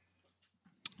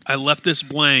 I left this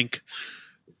blank,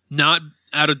 not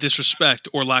out of disrespect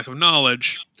or lack of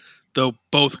knowledge, though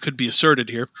both could be asserted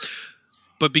here,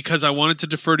 but because I wanted to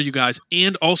defer to you guys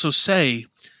and also say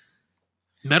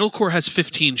metalcore has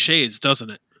 15 shades, doesn't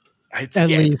it? It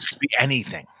could be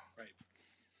anything. Right.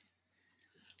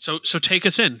 So take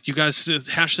us in. You guys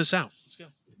hash this out. Let's go.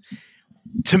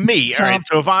 To me, all right,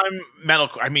 so if I'm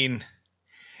metalcore,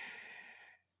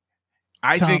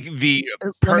 I think the...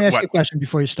 let me ask you a question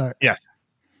before you start. Yes.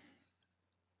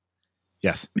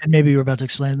 And maybe you were about to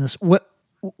explain this. What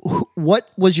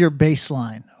was your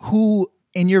baseline? Who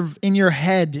in your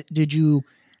head did you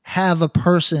have a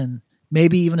person,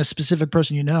 maybe even a specific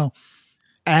person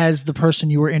as the person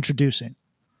you were introducing?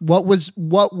 What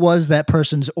was that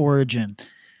person's origin?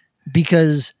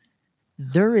 Because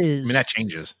there is that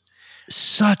changes.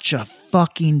 Such a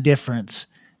fucking difference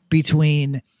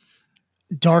between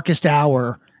Darkest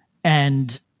Hour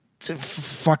and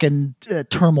fucking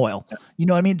Turmoil. You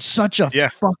know what I mean? Such a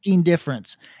fucking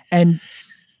difference. And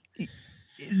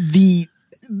the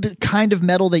kind of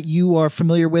metal that you are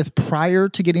familiar with prior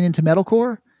to getting into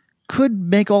metalcore could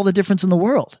make all the difference in the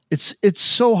world. It's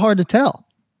so hard to tell.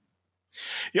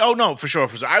 Yeah, oh no, for sure.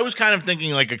 I was kind of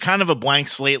thinking like a kind of a blank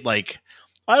slate. Like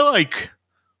I like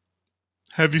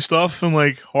heavy stuff and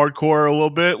like hardcore a little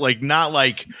bit. Like not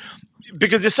like,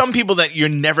 because there's some people that you're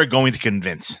never going to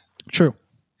convince. True.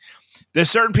 There's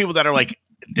certain people that are like,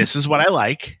 this is what I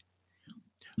like.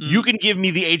 You can give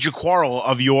me the Age of Quarrel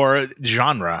of your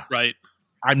genre. Right.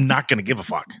 I'm not going to give a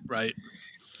fuck. Right.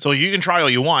 So you can try all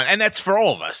you want. And that's for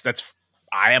all of us.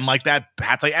 I am like that.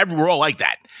 Pat's like, we're all like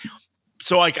that.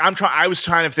 So like, I was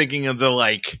kind of thinking of the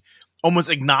like, almost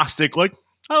agnostic, like,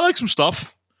 I like some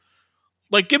stuff.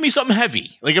 Like, give me something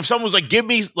heavy. Like if someone was like, give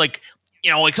me like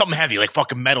like something heavy, like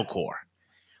fucking metalcore.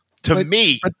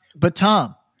 But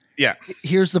Tom, yeah,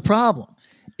 here's the problem.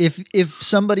 If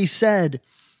somebody said,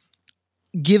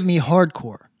 give me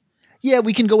hardcore, yeah,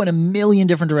 we can go in a million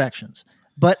different directions.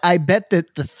 But I bet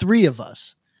that the three of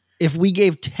us, if we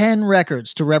gave 10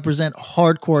 records to represent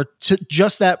hardcore, to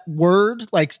just that word,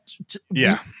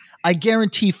 I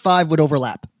guarantee 5 would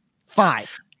overlap.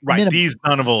 5. Right.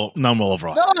 Minimum. None will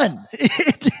overlap. None.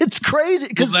 It's crazy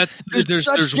because there's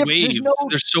waves.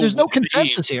 There's no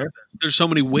consensus here. There's so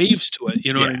many waves to it.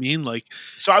 You know what I mean? Like,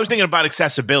 so I was thinking about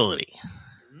accessibility.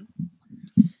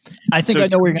 I think I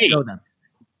know where you're going to go then.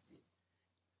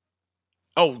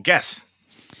 Oh, guess.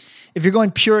 If you're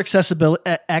going pure accessibility,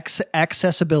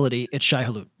 it's Shai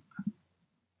Hulud.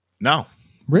 No.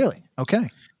 Really? Okay.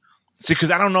 See, because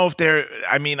I don't know if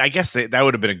I guess that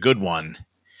would have been a good one.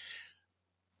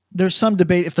 There's some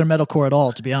debate if they're metalcore at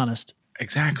all, to be honest.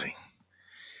 Exactly.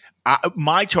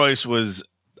 My choice was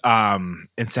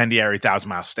Incendiary 1,000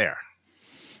 Mile Stare.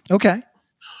 Okay.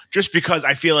 Just because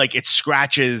I feel like it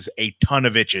scratches a ton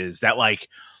of itches that, like,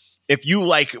 if you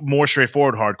like more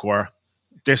straightforward hardcore,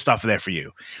 there's stuff there for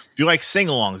you. If you like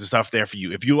sing-alongs, there's stuff there for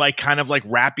you. If you like kind of like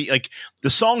rappy, like the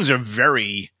songs are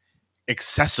very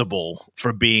accessible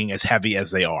for being as heavy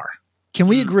as they are. Can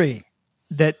we agree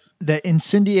that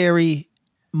Incendiary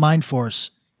Mind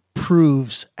Force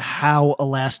proves how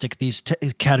elastic these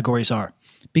categories are?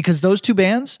 Because those two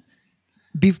bands,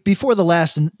 before the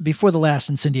last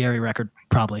Incendiary record,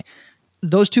 probably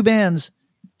those two bands,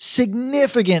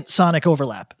 significant sonic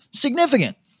overlap,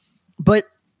 significant. But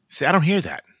see, I don't hear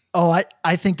that. Oh,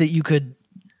 I think that you could.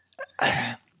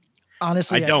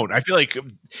 Honestly, I don't. I feel like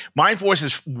Mind Force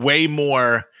is way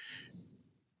more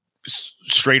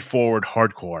straightforward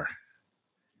hardcore.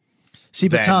 See,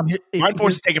 but Tom, Mind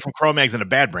Force is taken from Cro-Mags and the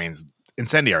Bad Brains.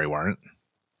 Incendiary weren't.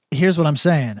 Here's what I'm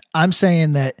saying. I'm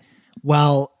saying that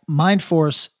while Mind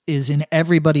Force is in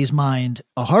everybody's mind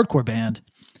a hardcore band,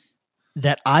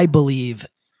 that I believe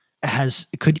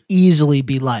could easily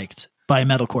be liked by a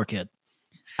metalcore kid.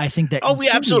 I think that. Oh,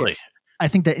 yeah, absolutely. I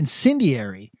think that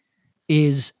Incendiary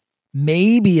is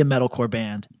maybe a metalcore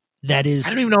band that is.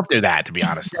 I don't even know if they're that, to be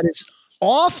honest. That is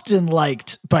often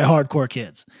liked by hardcore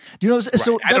kids. Do you know? Right.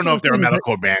 So I don't know if they're a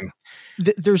metalcore band.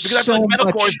 There's because so I feel like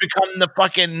metalcore much. has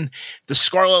become the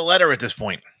Scarlet Letter at this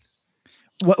point.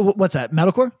 What's that?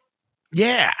 Metalcore?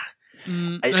 Yeah.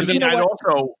 I'd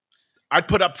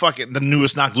put up fucking the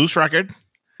newest Knocked Loose record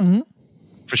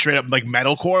for straight up like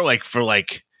metalcore, like for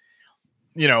like,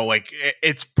 you know, like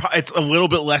it's a little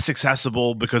bit less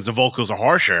accessible because the vocals are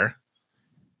harsher.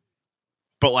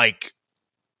 But like,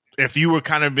 if you were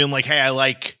kind of being like, hey, I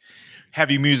like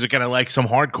heavy music and I like some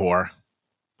hardcore,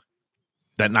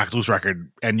 that Knocked Loose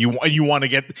record, and you want to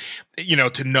get, you know,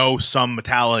 to know some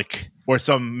metallic or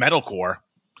some metalcore,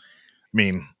 I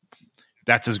mean,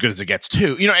 that's as good as it gets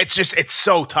too. You know, it's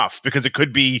so tough because it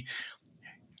could be,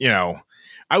 you know,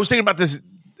 I was thinking about this.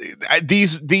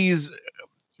 These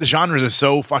genres are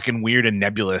so fucking weird and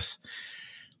nebulous.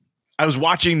 I was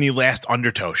watching the last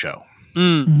Undertow show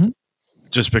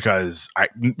just because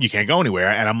you can't go anywhere,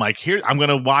 and I'm like, here I'm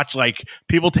gonna watch like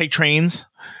people take trains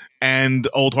and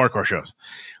old hardcore shows,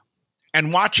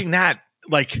 and watching that,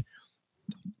 like,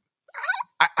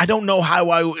 I don't know how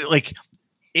I like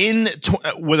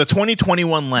with a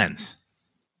 2021 lens.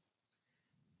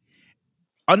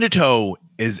 Undertow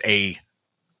is a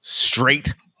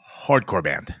straight hardcore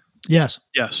band. Yes.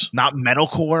 Not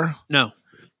metalcore. No.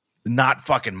 Not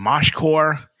fucking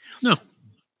moshcore. No.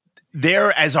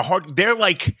 They're as much of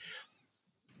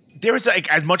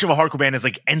a hardcore band as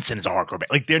like Ensign is a hardcore band.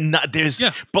 Like they're not.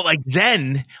 But like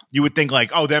then you would think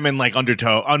like, oh, them and like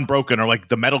Undertow, Unbroken, or like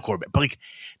the metalcore band. But like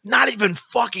not even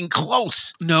fucking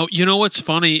close. No, you know what's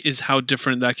funny is how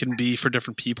different that can be for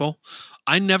different people.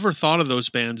 I never thought of those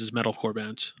bands as metalcore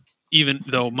bands, even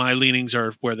though my leanings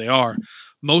are where they are,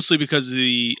 mostly because of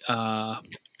the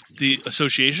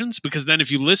associations. Because then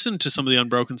if you listen to some of the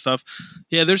Unbroken stuff,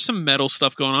 yeah, there's some metal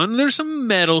stuff going on. There's some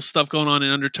metal stuff going on in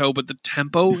Undertow, but the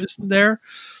tempo isn't there.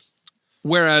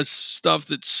 Whereas stuff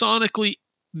that sonically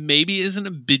maybe isn't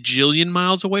a bajillion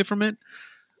miles away from it,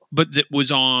 but that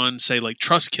was on, say, like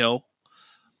Trustkill,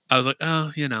 I was like,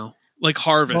 oh, you know, like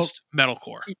Harvest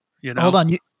metalcore. You know, hold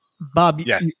on, Bob.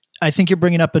 Yes. I think you're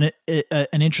bringing up an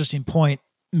interesting point,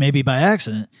 maybe by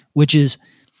accident, which is,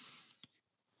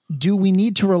 do we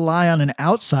need to rely on an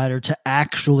outsider to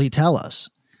actually tell us?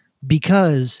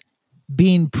 Because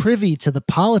being privy to the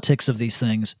politics of these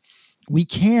things, we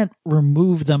can't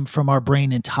remove them from our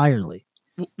brain entirely.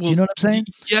 Well, do you know what I'm saying?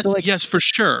 Yes, So, like, yes, for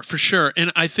sure.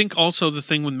 And I think also the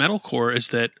thing with metalcore is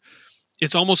that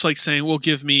it's almost like saying, well,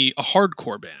 give me a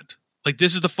hardcore band. Like,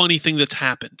 this is the funny thing that's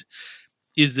happened,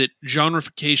 is that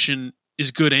genreification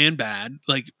is good and bad.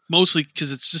 Like, mostly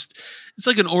because it's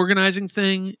like an organizing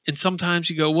thing. And sometimes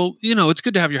you go, well, it's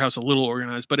good to have your house a little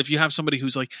organized. But if you have somebody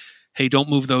who's like, hey, don't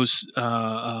move those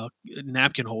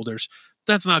napkin holders,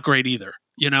 that's not great either.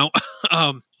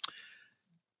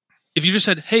 If you just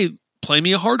said, hey, play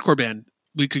me a hardcore band,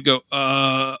 we could go,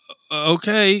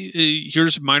 okay,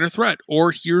 here's Minor Threat,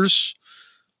 or here's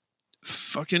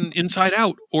fucking Inside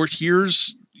Out, or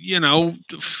here's, you name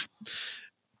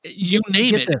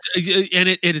it. And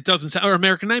it doesn't sound, or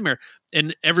American Nightmare.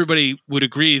 And everybody would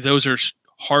agree those are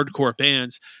hardcore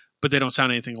bands, but they don't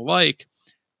sound anything alike.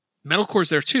 Metalcore's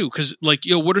there too, because like,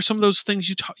 what are some of those things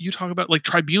you talk about, like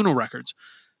Tribunal Records?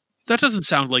 That doesn't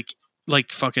sound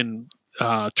like fucking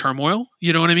Turmoil.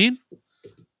 You know what I mean?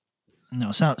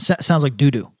 No, sounds like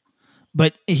doo-doo.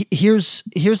 But here's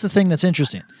the thing that's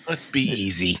interesting. Let's be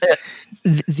easy.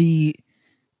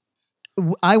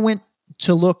 I went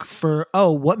to look for,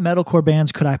 what metalcore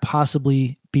bands could I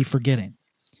possibly be forgetting?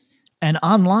 And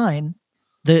online,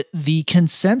 the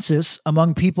consensus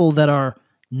among people that are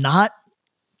not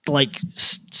like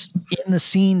in the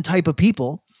scene type of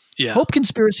people, Hope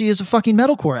Conspiracy is a fucking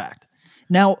metalcore act.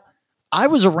 Now, I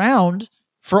was around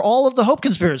for all of the Hope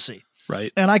Conspiracy.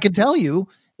 Right. And I can tell you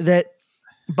that,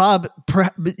 Bob,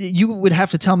 you would have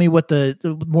to tell me what the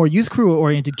more youth crew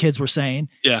oriented kids were saying.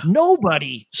 Yeah.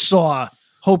 Nobody saw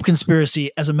Hope Conspiracy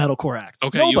as a metalcore act.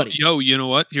 Okay. Nobody. You know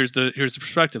what? Here's the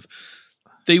perspective.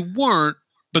 They weren't,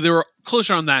 but they were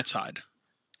closer on that side.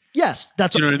 Yes,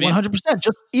 that's 100%.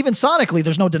 Just even sonically,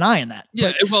 there's no denying that.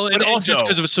 Yeah, but also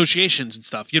because of associations and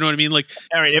stuff. You know what I mean? Like,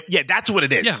 all right, that's what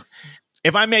it is. Yeah.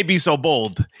 If I may be so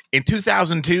bold, in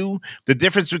 2002, the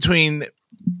difference between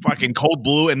fucking Cold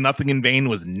Blue and Nothing in Vain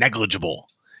was negligible.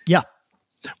 Yeah,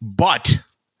 but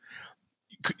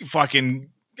fucking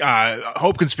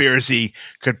Hope Conspiracy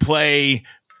could play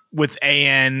with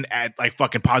AN at like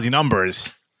fucking posse numbers,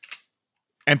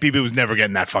 and PB was never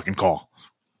getting that fucking call.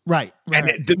 Right. And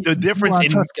the difference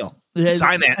in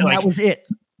that was it.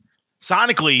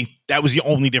 Sonically, that was the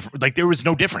only difference. Like, there was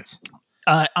no difference.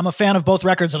 I'm a fan of both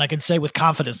records, and I can say with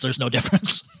confidence there's no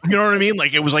difference. You know what I mean?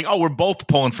 Like, it was like, we're both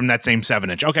pulling from that same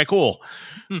 7-inch. Okay, cool.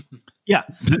 Yeah.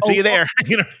 See you there.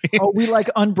 You know what I mean? We like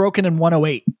Unbroken and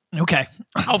 108. Okay.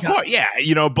 Of course, yeah.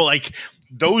 But like,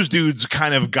 those dudes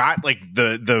kind of got like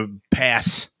the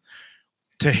pass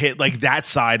to hit like that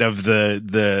side of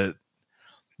the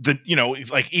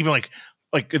like even like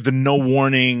the No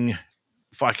Warning,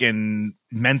 fucking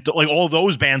Mental, like all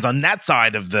those bands on that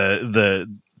side of the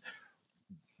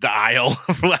aisle,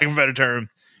 for lack of a better term.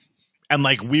 And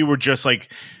like, we were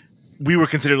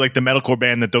considered like the metalcore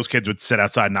band that those kids would sit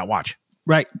outside and not watch.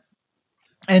 Right.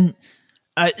 And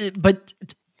but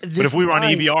if we were on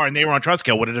EVR and they were on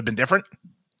Trustkill, would it have been different?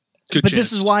 But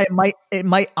this is why it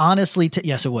might honestly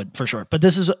yes, it would for sure. But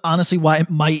this is honestly why it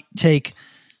might take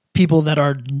people that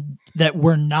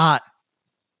were not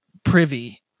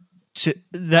privy to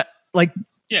that, like,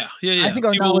 yeah. I think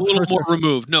our people a little more was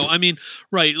removed. No, I mean,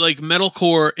 right, like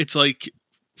metalcore. It's like,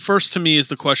 first to me is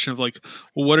the question of like,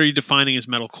 well, what are you defining as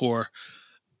metalcore?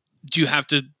 Do you have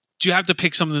to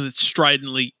pick something that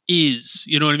stridently is?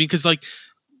 You know what I mean? Because like,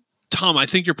 Tom, I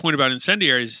think your point about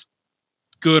Incendiary is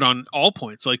good on all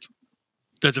points. Like,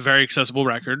 that's a very accessible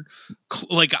record.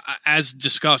 Like, as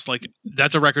discussed, like,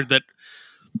 that's a record that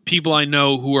people I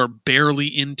know who are barely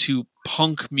into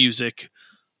punk music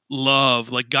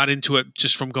love, like, got into it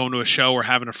just from going to a show or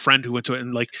having a friend who went to it,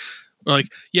 and like,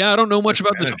 yeah, I don't know much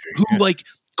about this. Who, like,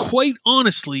 quite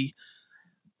honestly,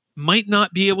 might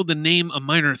not be able to name a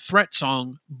Minor Threat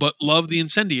song, but love the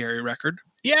Incendiary record.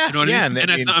 Yeah, you know what I mean?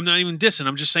 And I'm not even dissing.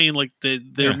 I'm just saying, like,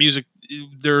 their music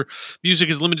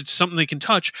is limited to something they can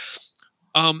touch.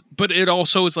 But it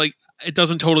also is like, it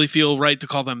doesn't totally feel right to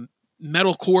call them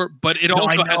metalcore, but it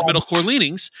also has metalcore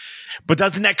leanings. But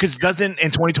doesn't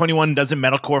in 2021 doesn't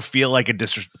metalcore feel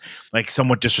like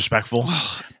somewhat disrespectful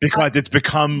because it's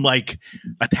become like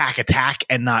attack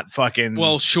and not fucking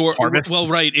Harvest? Well,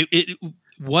 right.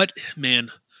 What, man?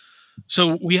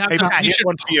 So we have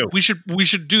we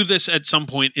should do this at some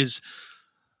point. Is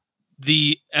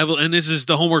and this is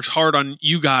the homework's hard on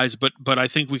you guys, but I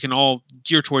think we can all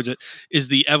gear towards it, is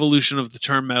the evolution of the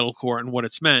term metalcore and what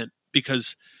it's meant.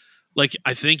 Because, like,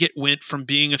 I think it went from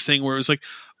being a thing where it was like,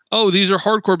 oh, these are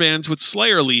hardcore bands with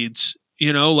Slayer leads,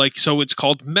 you know, like, so it's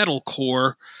called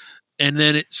metalcore. And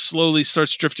then it slowly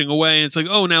starts drifting away. And it's like,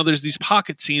 oh, now there's these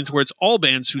pocket scenes where it's all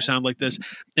bands who sound like this.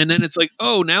 And then it's like,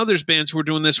 oh, now there's bands who are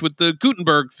doing this with the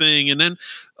Gutenberg thing. And then,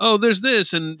 oh, there's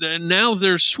this. And now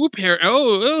there's Swoop Hair.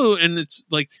 Oh. And it's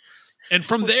like, And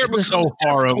from there It's so becomes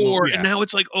far deathcore, yeah. and now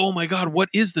it's like, oh my god, what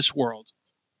is this world?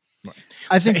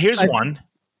 I think Here's one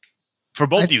for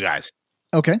both of you guys.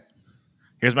 Okay.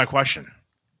 Here's my question.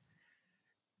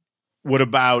 What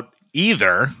about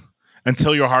either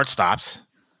Until Your Heart Stops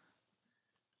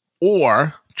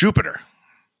or Jupiter?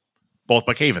 Both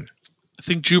by Caven. I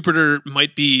think Jupiter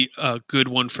might be a good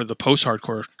one for the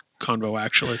post-hardcore convo,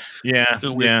 actually. Yeah,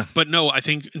 yeah. But no, I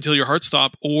think Until Your Heart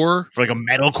Stop or for like a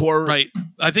metalcore, right?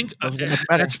 I think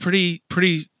that's pretty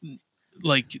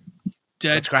like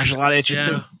dead. Scratch a lot of itches yeah.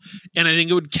 too. And I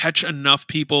think it would catch enough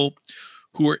people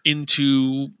who are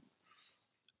into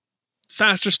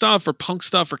faster stuff or punk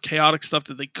stuff or chaotic stuff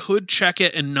that they could check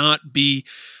it and not be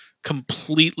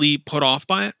completely put off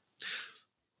by it.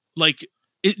 Like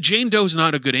Jane Doe's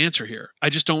not a good answer here. I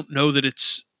just don't know that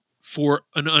it's for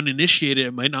an uninitiated.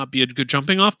 It might not be a good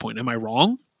jumping off point. Am I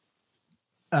wrong?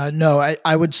 No,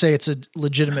 I would say it's a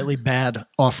legitimately bad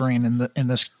offering in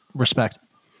this respect.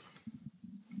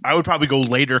 I would probably go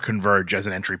later Converge as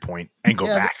an entry point and go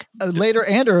back. Later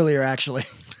and earlier, actually.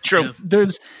 True. Yeah.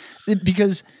 There's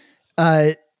because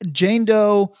Jane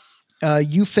Doe,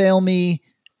 You Fail Me,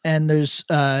 and there's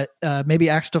maybe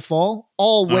Axe to Fall,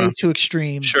 all way too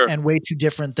extreme and way too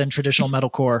different than traditional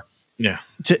metalcore. Yeah.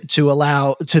 To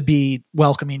allow to be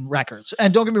welcoming records.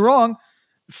 And don't get me wrong,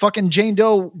 fucking Jane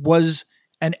Doe was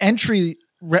an entry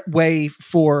way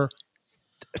for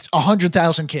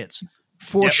 100,000 kids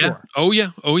for sure.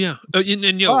 Yeah. Oh yeah.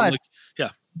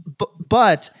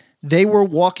 But they were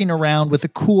walking around with a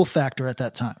cool factor at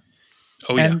that time.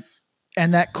 Oh yeah.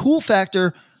 And that cool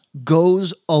factor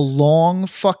goes a long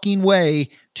fucking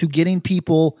way to getting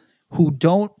people who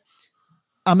don't.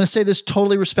 I'm going to say this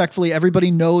totally respectfully.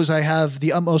 Everybody knows I have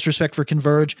the utmost respect for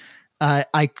Converge.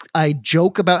 I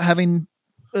joke about having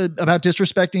about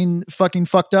disrespecting fucking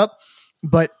Fucked Up,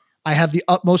 but I have the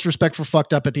utmost respect for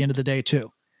Fucked Up at the end of the day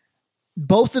too.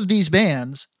 Both of these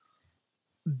bands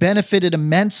benefited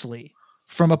immensely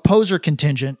from a poser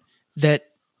contingent that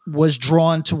was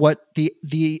drawn to what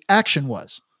the action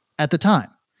was at the time.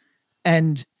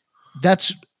 And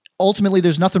that's ultimately,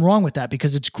 there's nothing wrong with that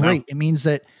because it's great. No. It means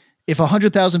that if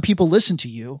 100,000 people listen to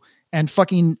you and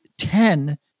fucking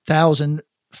 10,000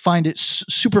 find it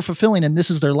super fulfilling and this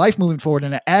is their life moving forward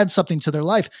and it adds something to their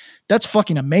life, that's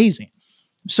fucking amazing.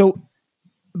 So,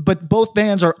 but both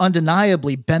bands are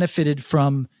undeniably benefited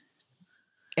from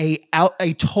a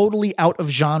totally out of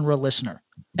genre listener,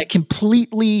 a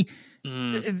completely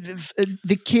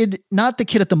the kid, not the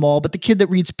kid at the mall, but the kid that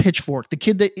reads Pitchfork, the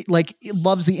kid that like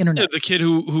loves the internet. Yeah, the kid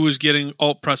who was getting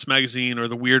Alt Press magazine or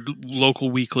the weird local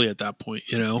weekly at that point,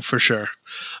 for sure.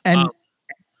 And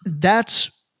that's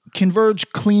Converge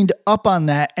cleaned up on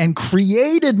that and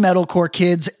created metalcore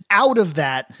kids out of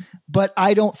that. But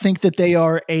I don't think that they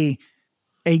are a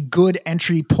good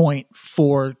entry point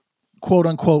for quote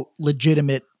unquote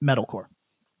legitimate metalcore.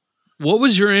 What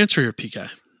was your answer here, PK?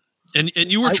 And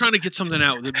you were trying to get something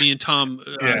out that me and Tom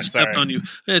stepped on you.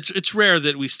 It's rare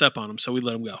that we step on him, so we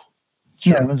let him go.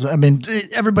 Sure. Yeah, I mean,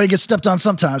 everybody gets stepped on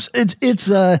sometimes. I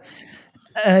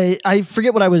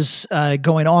forget what I was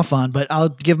going off on, but I'll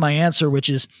give my answer, which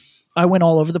is I went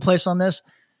all over the place on this.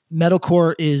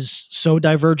 Metalcore is so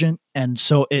divergent, and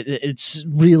so it's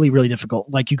really, really difficult.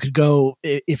 Like you could go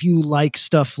if you like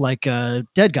stuff like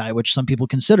Dead Guy, which some people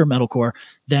consider metalcore,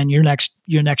 then your next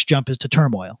jump is to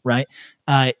Turmoil, right?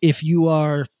 If you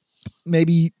are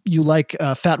maybe you like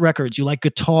Fat Records, you like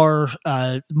guitar,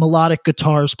 melodic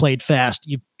guitars played fast,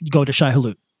 you go to Shai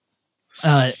Hulud.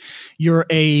 You're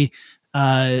a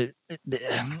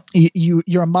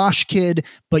mosh kid,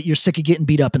 but you're sick of getting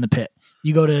beat up in the pit.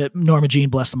 You go to Norma Jean,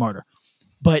 Bless the Martyr.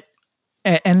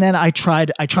 And then I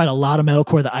tried a lot of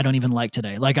metalcore that I don't even like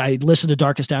today. Like I listened to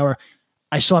Darkest Hour.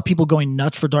 I saw people going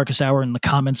nuts for Darkest Hour in the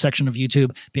comment section of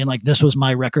YouTube being like, this was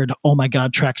my record. Oh my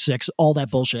God, track 6, all that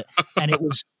bullshit. And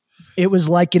it was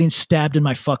like getting stabbed in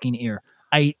my fucking ear.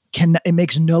 It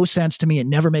makes no sense to me. It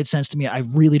never made sense to me. I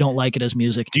really don't like it as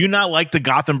music. Do you not like the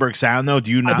Gothenburg sound though? Do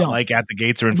you not like At the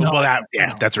Gates or in no,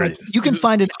 that's right. Like, you can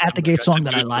find an At the Gates song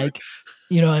that I like.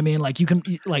 You know what I mean? Like you can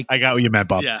like. I got what you meant,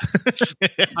 Bob. Yeah,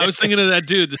 I was thinking of that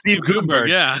dude, Steve Gutenberg.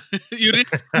 Yeah, you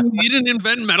didn't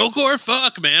invent metalcore.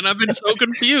 Fuck, man, I've been so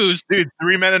confused, dude.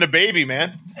 3 Men and a Baby,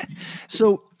 man.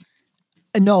 So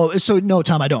no,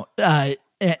 Tom, I don't. I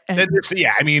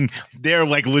mean, they're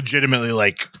like legitimately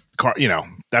like,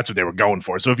 that's what they were going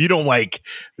for. So if you don't like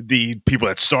the people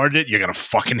that started it, you're gonna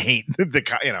fucking hate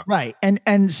right.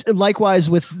 And likewise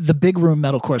with the big room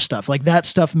metalcore stuff, like that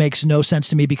stuff makes no sense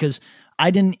to me because I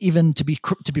didn't even, to be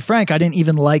frank, I didn't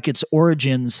even like its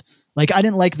origins. Like I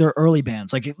didn't like their early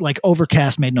bands. Like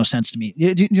Overcast made no sense to me.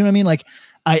 Do you know what I mean? Like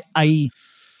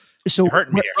So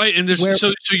hurt me. Right, and there's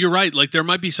so you're right. Like there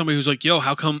might be somebody who's like, "Yo,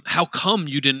 how come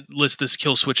you didn't list this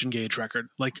Kill Switch Engage record?"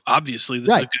 Like obviously this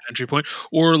is a good entry point.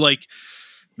 Or like,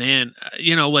 man,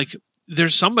 like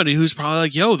there's somebody who's probably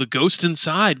like, "Yo, the Ghost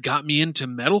Inside got me into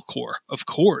metalcore." Of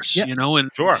course, and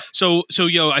sure. So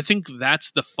I think that's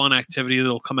the fun activity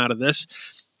that'll come out of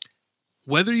this.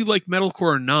 Whether you like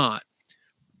metalcore or not,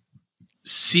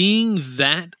 seeing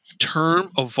that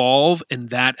term evolve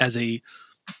and that as a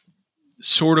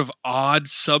sort of odd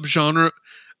subgenre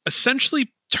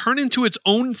essentially turn into its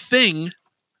own thing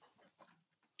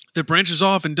that branches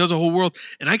off and does a whole world.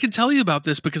 And I can tell you about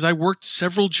this because I worked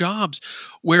several jobs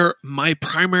where my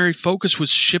primary focus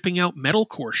was shipping out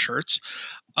metalcore shirts.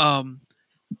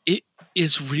 It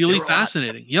is really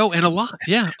fascinating. And a lot.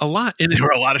 Yeah, a lot. And there were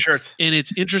a lot of shirts. And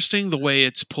it's interesting the way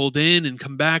it's pulled in and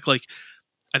come back. Like,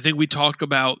 I think we talked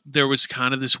about there was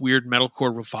kind of this weird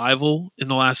metalcore revival in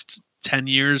the last 10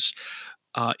 years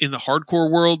in the hardcore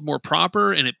world more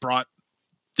proper, and it brought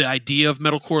the idea of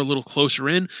metalcore a little closer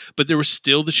in, but there was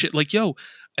still the shit like,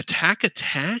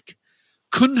 Attack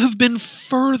couldn't have been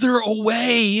further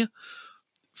away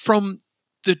from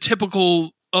the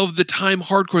typical of the time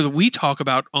hardcore that we talk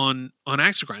about on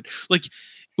Axe to Grind. Like,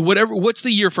 what's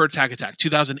the year for Attack?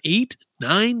 2008,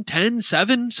 9, 10,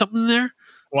 7, something there?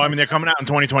 Well, I mean, they're coming out in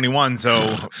 2021,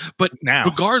 so but now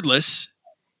regardless,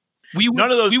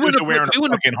 none of those dudes are wearing a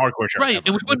fucking hardcore shirt, right?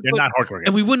 And they're not hardcore yet.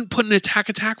 And we wouldn't put an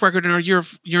Attack record in our year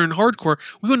in hardcore.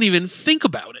 We wouldn't even think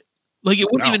about it. Like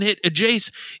it wouldn't even hit a Jace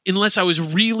unless I was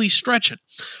really stretching.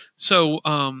 So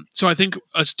I think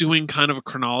us doing kind of a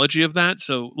chronology of that.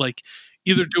 So like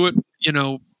either do it,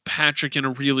 Patrick in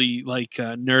a really like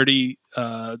nerdy,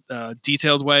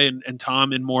 detailed way, and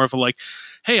Tom in more of a like,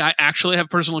 hey, I actually have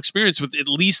personal experience with at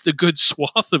least a good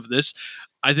swath of this.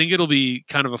 I think it'll be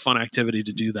kind of a fun activity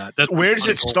to do that. Where does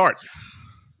it start?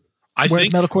 Where does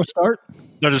metalcore start?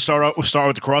 Does it start with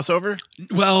the crossover?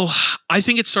 Well, I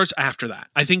think it starts after that.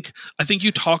 I think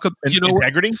you talk about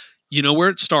integrity. Where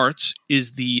it starts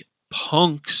is the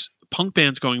punk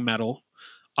bands going metal,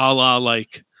 a la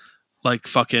like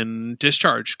fucking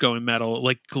Discharge going metal,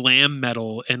 like glam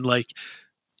metal,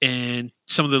 and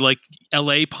some of the like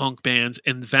LA punk bands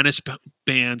and Venice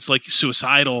bands like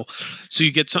Suicidal. So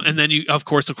you get some, and then you, of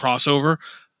course, the crossover.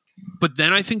 But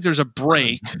then I think there's a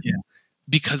break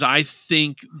because I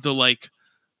think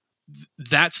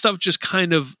that stuff just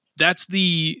kind of, that's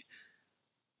the,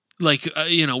 like,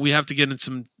 we have to get in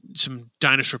some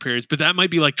dinosaur periods, but that might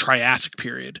be like Triassic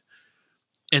period.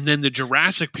 And then the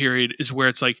Jurassic period is where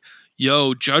it's like,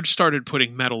 Judge started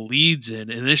putting metal leads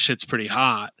in, and this shit's pretty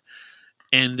hot.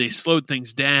 And they slowed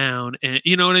things down, and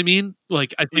you know what I mean?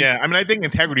 Like, I think, I think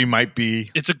integrity might be.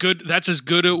 That's as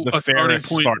good a starting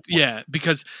point. Yeah,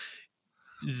 because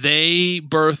they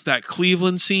birthed that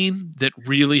Cleveland scene that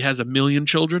really has a million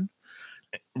children.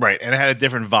 Right, and it had a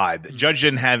different vibe. Judge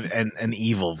didn't have an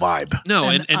evil vibe. No,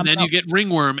 and then you get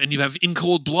Ringworm, and you have In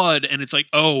Cold Blood, and it's like,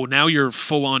 oh, now you're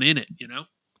full on in it,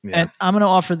 Yeah. And I'm gonna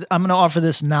offer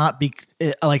this not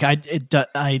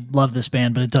I love this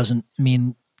band, but it doesn't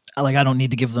mean like I don't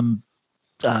need to give them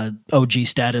OG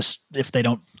status if they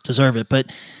don't deserve it.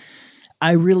 But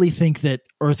I really think that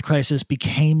Earth Crisis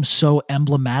became so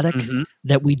emblematic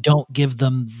that we don't give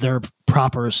them their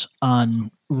propers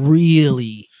on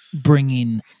really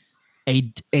bringing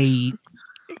a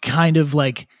kind of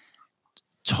like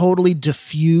totally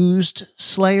diffused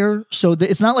Slayer. So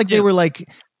it's not like they were like,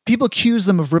 people accuse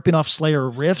them of ripping off Slayer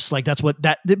riffs. Like that's what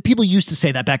people used to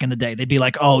say that back in the day. They'd be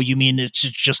like, "Oh, you mean it's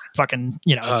just fucking,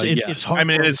 it's hard." I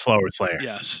mean, it is slower Slayer.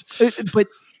 Yes, but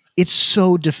it's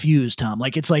so diffused, Tom.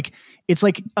 Like it's like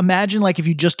imagine like if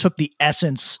you just took the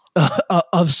essence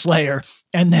of Slayer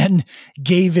and then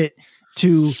gave it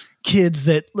to kids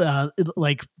that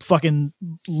like fucking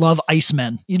love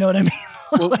Icemen. You know what I mean?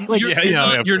 Well,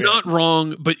 you're not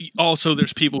wrong, but also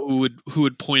there's people who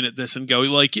would point at this and go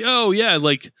like, "Oh yeah,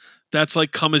 like that's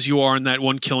like Come As You Are in that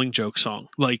one Killing Joke song."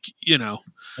 Like,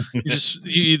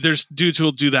 there's dudes who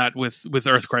will do that with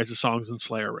Earth Crisis songs and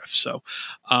Slayer riffs. So,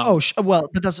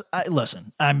 but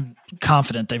listen, I'm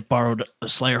confident they've borrowed a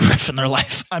Slayer riff in their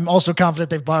life. I'm also confident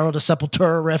they've borrowed a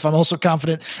Sepultura riff. I'm also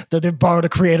confident that they've borrowed a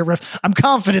Creator riff. I'm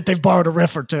confident they've borrowed a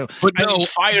riff or two. But no,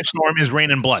 Firestorm is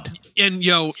Rain and Blood. And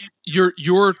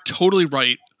you're totally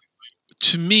right.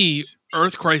 To me,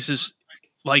 Earth Crisis,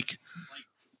 like,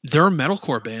 they're a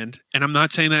metalcore band, and I'm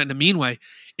not saying that in a mean way.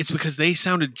 It's because they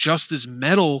sounded just as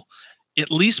metal, at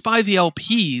least by the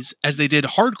LPs, as they did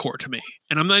hardcore to me.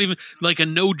 And I'm not even like a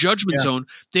No Judgment Zone.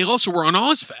 They also were on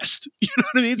Ozfest. You know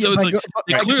what I mean? So it's like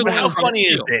clearly. How funny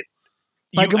is it?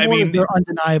 They're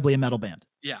undeniably a metal band.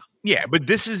 Yeah. Yeah, but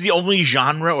this is the only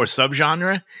genre or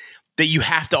subgenre that you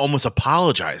have to almost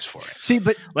apologize for it. See,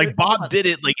 but like Bob did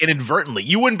it like inadvertently.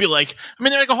 You wouldn't be like, I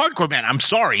mean, they're like a hardcore band. I'm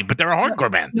sorry, but they're a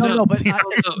hardcore band. No, but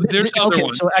there's other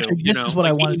ones. So actually, too, this is what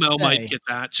I wanted to say. might get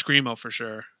that. Screamo for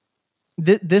sure.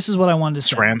 This is what I wanted to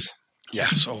say. Scrams.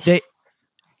 Yes.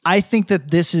 I think that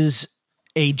this is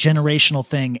a generational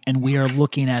thing, and we are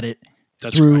looking at it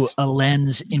That's through correct. a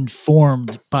lens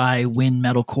informed by when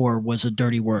metalcore was a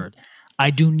dirty word. I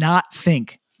do not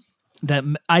think that.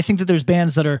 I think that there's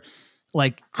bands that are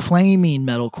like claiming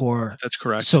metalcore. That's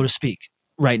correct, so to speak,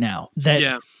 right now. That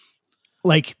yeah,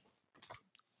 look.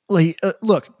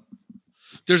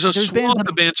 There's a bands swath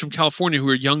of bands from California who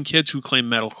are young kids who claim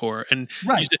metalcore, and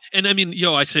right. And I mean,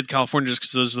 I said California just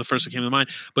because those are the first that came to mind.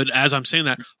 But as I'm saying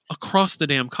that, across the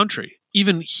damn country,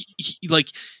 even like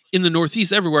in the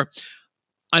Northeast, everywhere,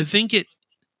 I think it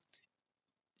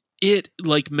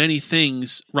like many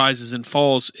things rises and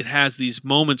falls. It has these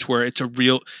moments where it's a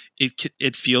real.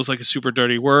 It feels like a super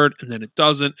dirty word, and then it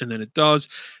doesn't, and then it does,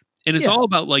 and it's all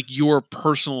about like your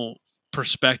personal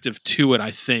perspective to it,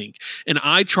 I think. And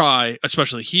I try,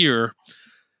 especially here,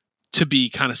 to be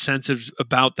kind of sensitive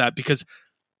about that because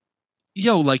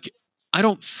like I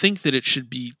don't think that it should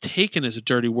be taken as a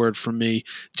dirty word from me,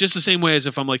 just the same way as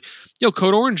if I'm like,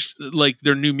 Code Orange, like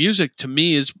their new music to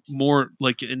me is more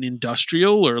like an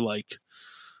industrial or like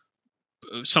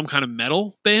some kind of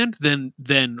metal band than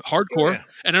hardcore. Yeah.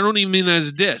 And I don't even mean that as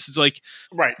a diss. It's like,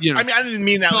 right. I mean, I didn't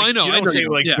mean that. No, like, I know. You don't say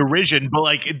like derision, but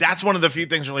like that's one of the few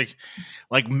things where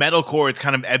like metalcore, it's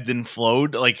kind of ebbed and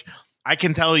flowed. Like I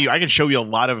can show you a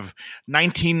lot of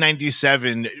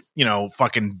 1997,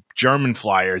 fucking German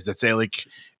flyers that say like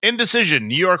Indecision,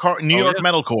 New York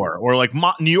metalcore, or like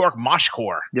New York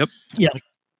moshcore. Yep. Yeah. Like,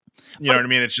 you know what I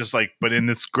mean? It's just like, but in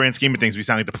this grand scheme of things, we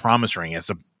sound like the Promise Ring as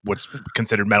what's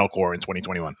considered metalcore in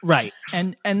 2021. Right.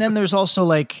 And then there's also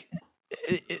like,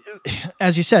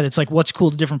 as you said, it's like what's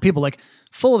cool to different people. Like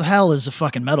Full of Hell is a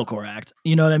fucking metalcore act.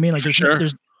 You know what I mean? Like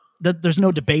there's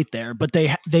no debate there, but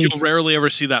you'll rarely ever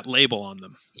see that label on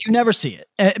them. You never see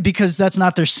it because that's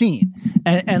not their scene.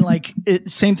 And like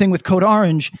same thing with Code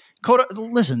Orange.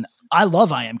 Listen, I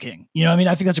love I Am King. You know what I mean?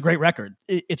 I think that's a great record.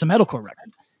 It's a metalcore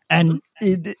record. And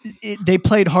they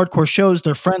played hardcore shows.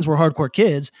 Their friends were hardcore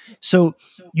kids. So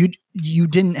you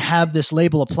didn't have this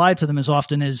label applied to them as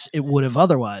often as it would have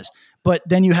otherwise. But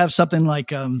then you have something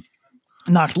like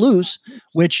Knocked Loose,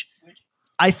 which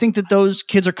I think that those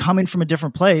kids are coming from a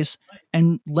different place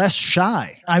and less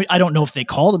shy. I don't know if they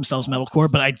call themselves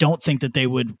metalcore, but I don't think that they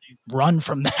would run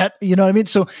from that. You know what I mean?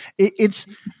 So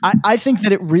I think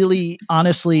that it really,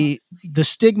 honestly, the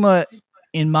stigma,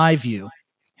 in my view,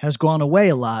 has gone away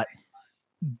a lot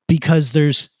because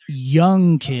there's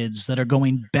young kids that are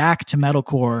going back to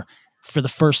metalcore for the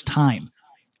first time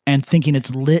and thinking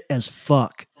it's lit as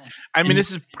fuck. I mean,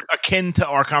 this is akin to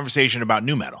our conversation about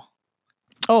nu metal.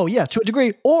 Oh yeah, to a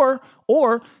degree. Or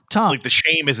Tom, like the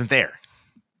shame isn't there.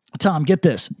 Tom, get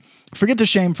this. Forget the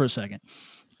shame for a second.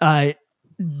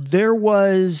 There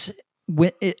was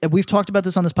we've talked about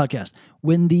this on this podcast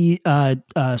when the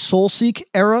Soulseek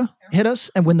era hit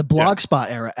us, and when the Blogspot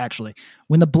era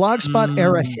when the Blogspot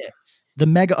era hit, the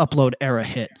Mega Upload era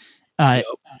hit.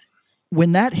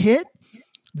 When that hit,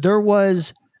 there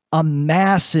was a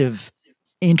massive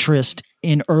interest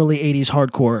in early 80s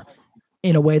hardcore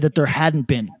in a way that there hadn't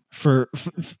been for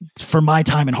my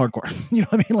time in hardcore. You know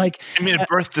what I mean? Like, it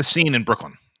birthed the scene in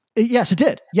Brooklyn. Yes, it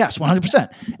did. Yes, 100%.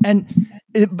 And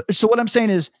so what I'm saying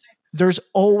is there's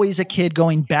always a kid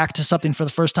going back to something for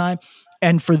the first time.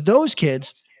 And for those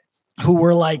kids who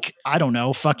were like, I don't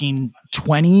know, fucking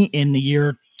 20 in the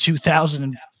year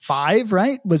 2005,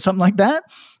 right? Was something like that.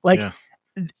 Like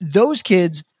those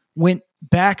kids went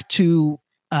back to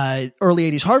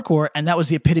early 80s hardcore, and that was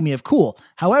the epitome of cool.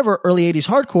 However, early 80s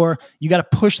hardcore, you got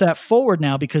to push that forward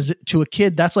now because to a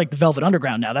kid, that's like the Velvet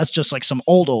Underground now. That's just like some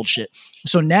old shit.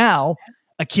 So now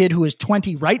a kid who is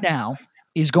 20 right now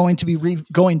is going to be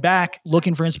going back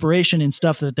looking for inspiration in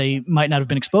stuff that they might not have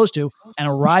been exposed to and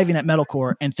arriving at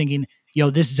metalcore and thinking,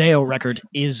 this Zao record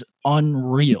is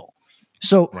unreal.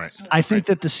 So I think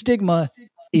that the stigma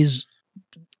is,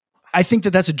 I think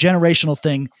that that's a generational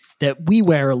thing that we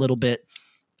wear a little bit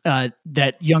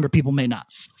that younger people may not.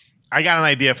 I got an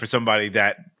idea for somebody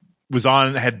that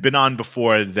had been on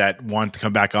before that wanted to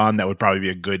come back on. That would probably be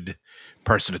a good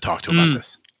person to talk to about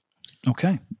this.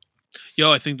 Okay.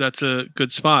 I think that's a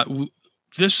good spot.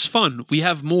 This was fun. We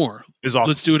have more. Awesome.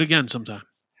 Let's do it again sometime.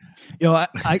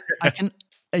 I can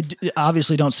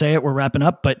obviously don't say it. We're wrapping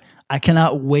up, but I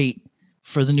cannot wait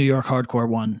for the New York hardcore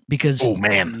one because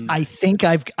I think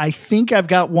I've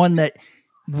got one that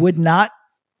would not.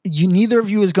 Neither of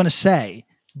you is going to say,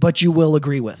 but you will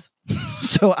agree with.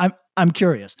 So I'm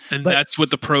curious. And But that's what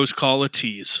the pros call a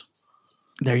tease.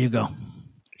 there you go.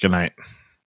 Good night.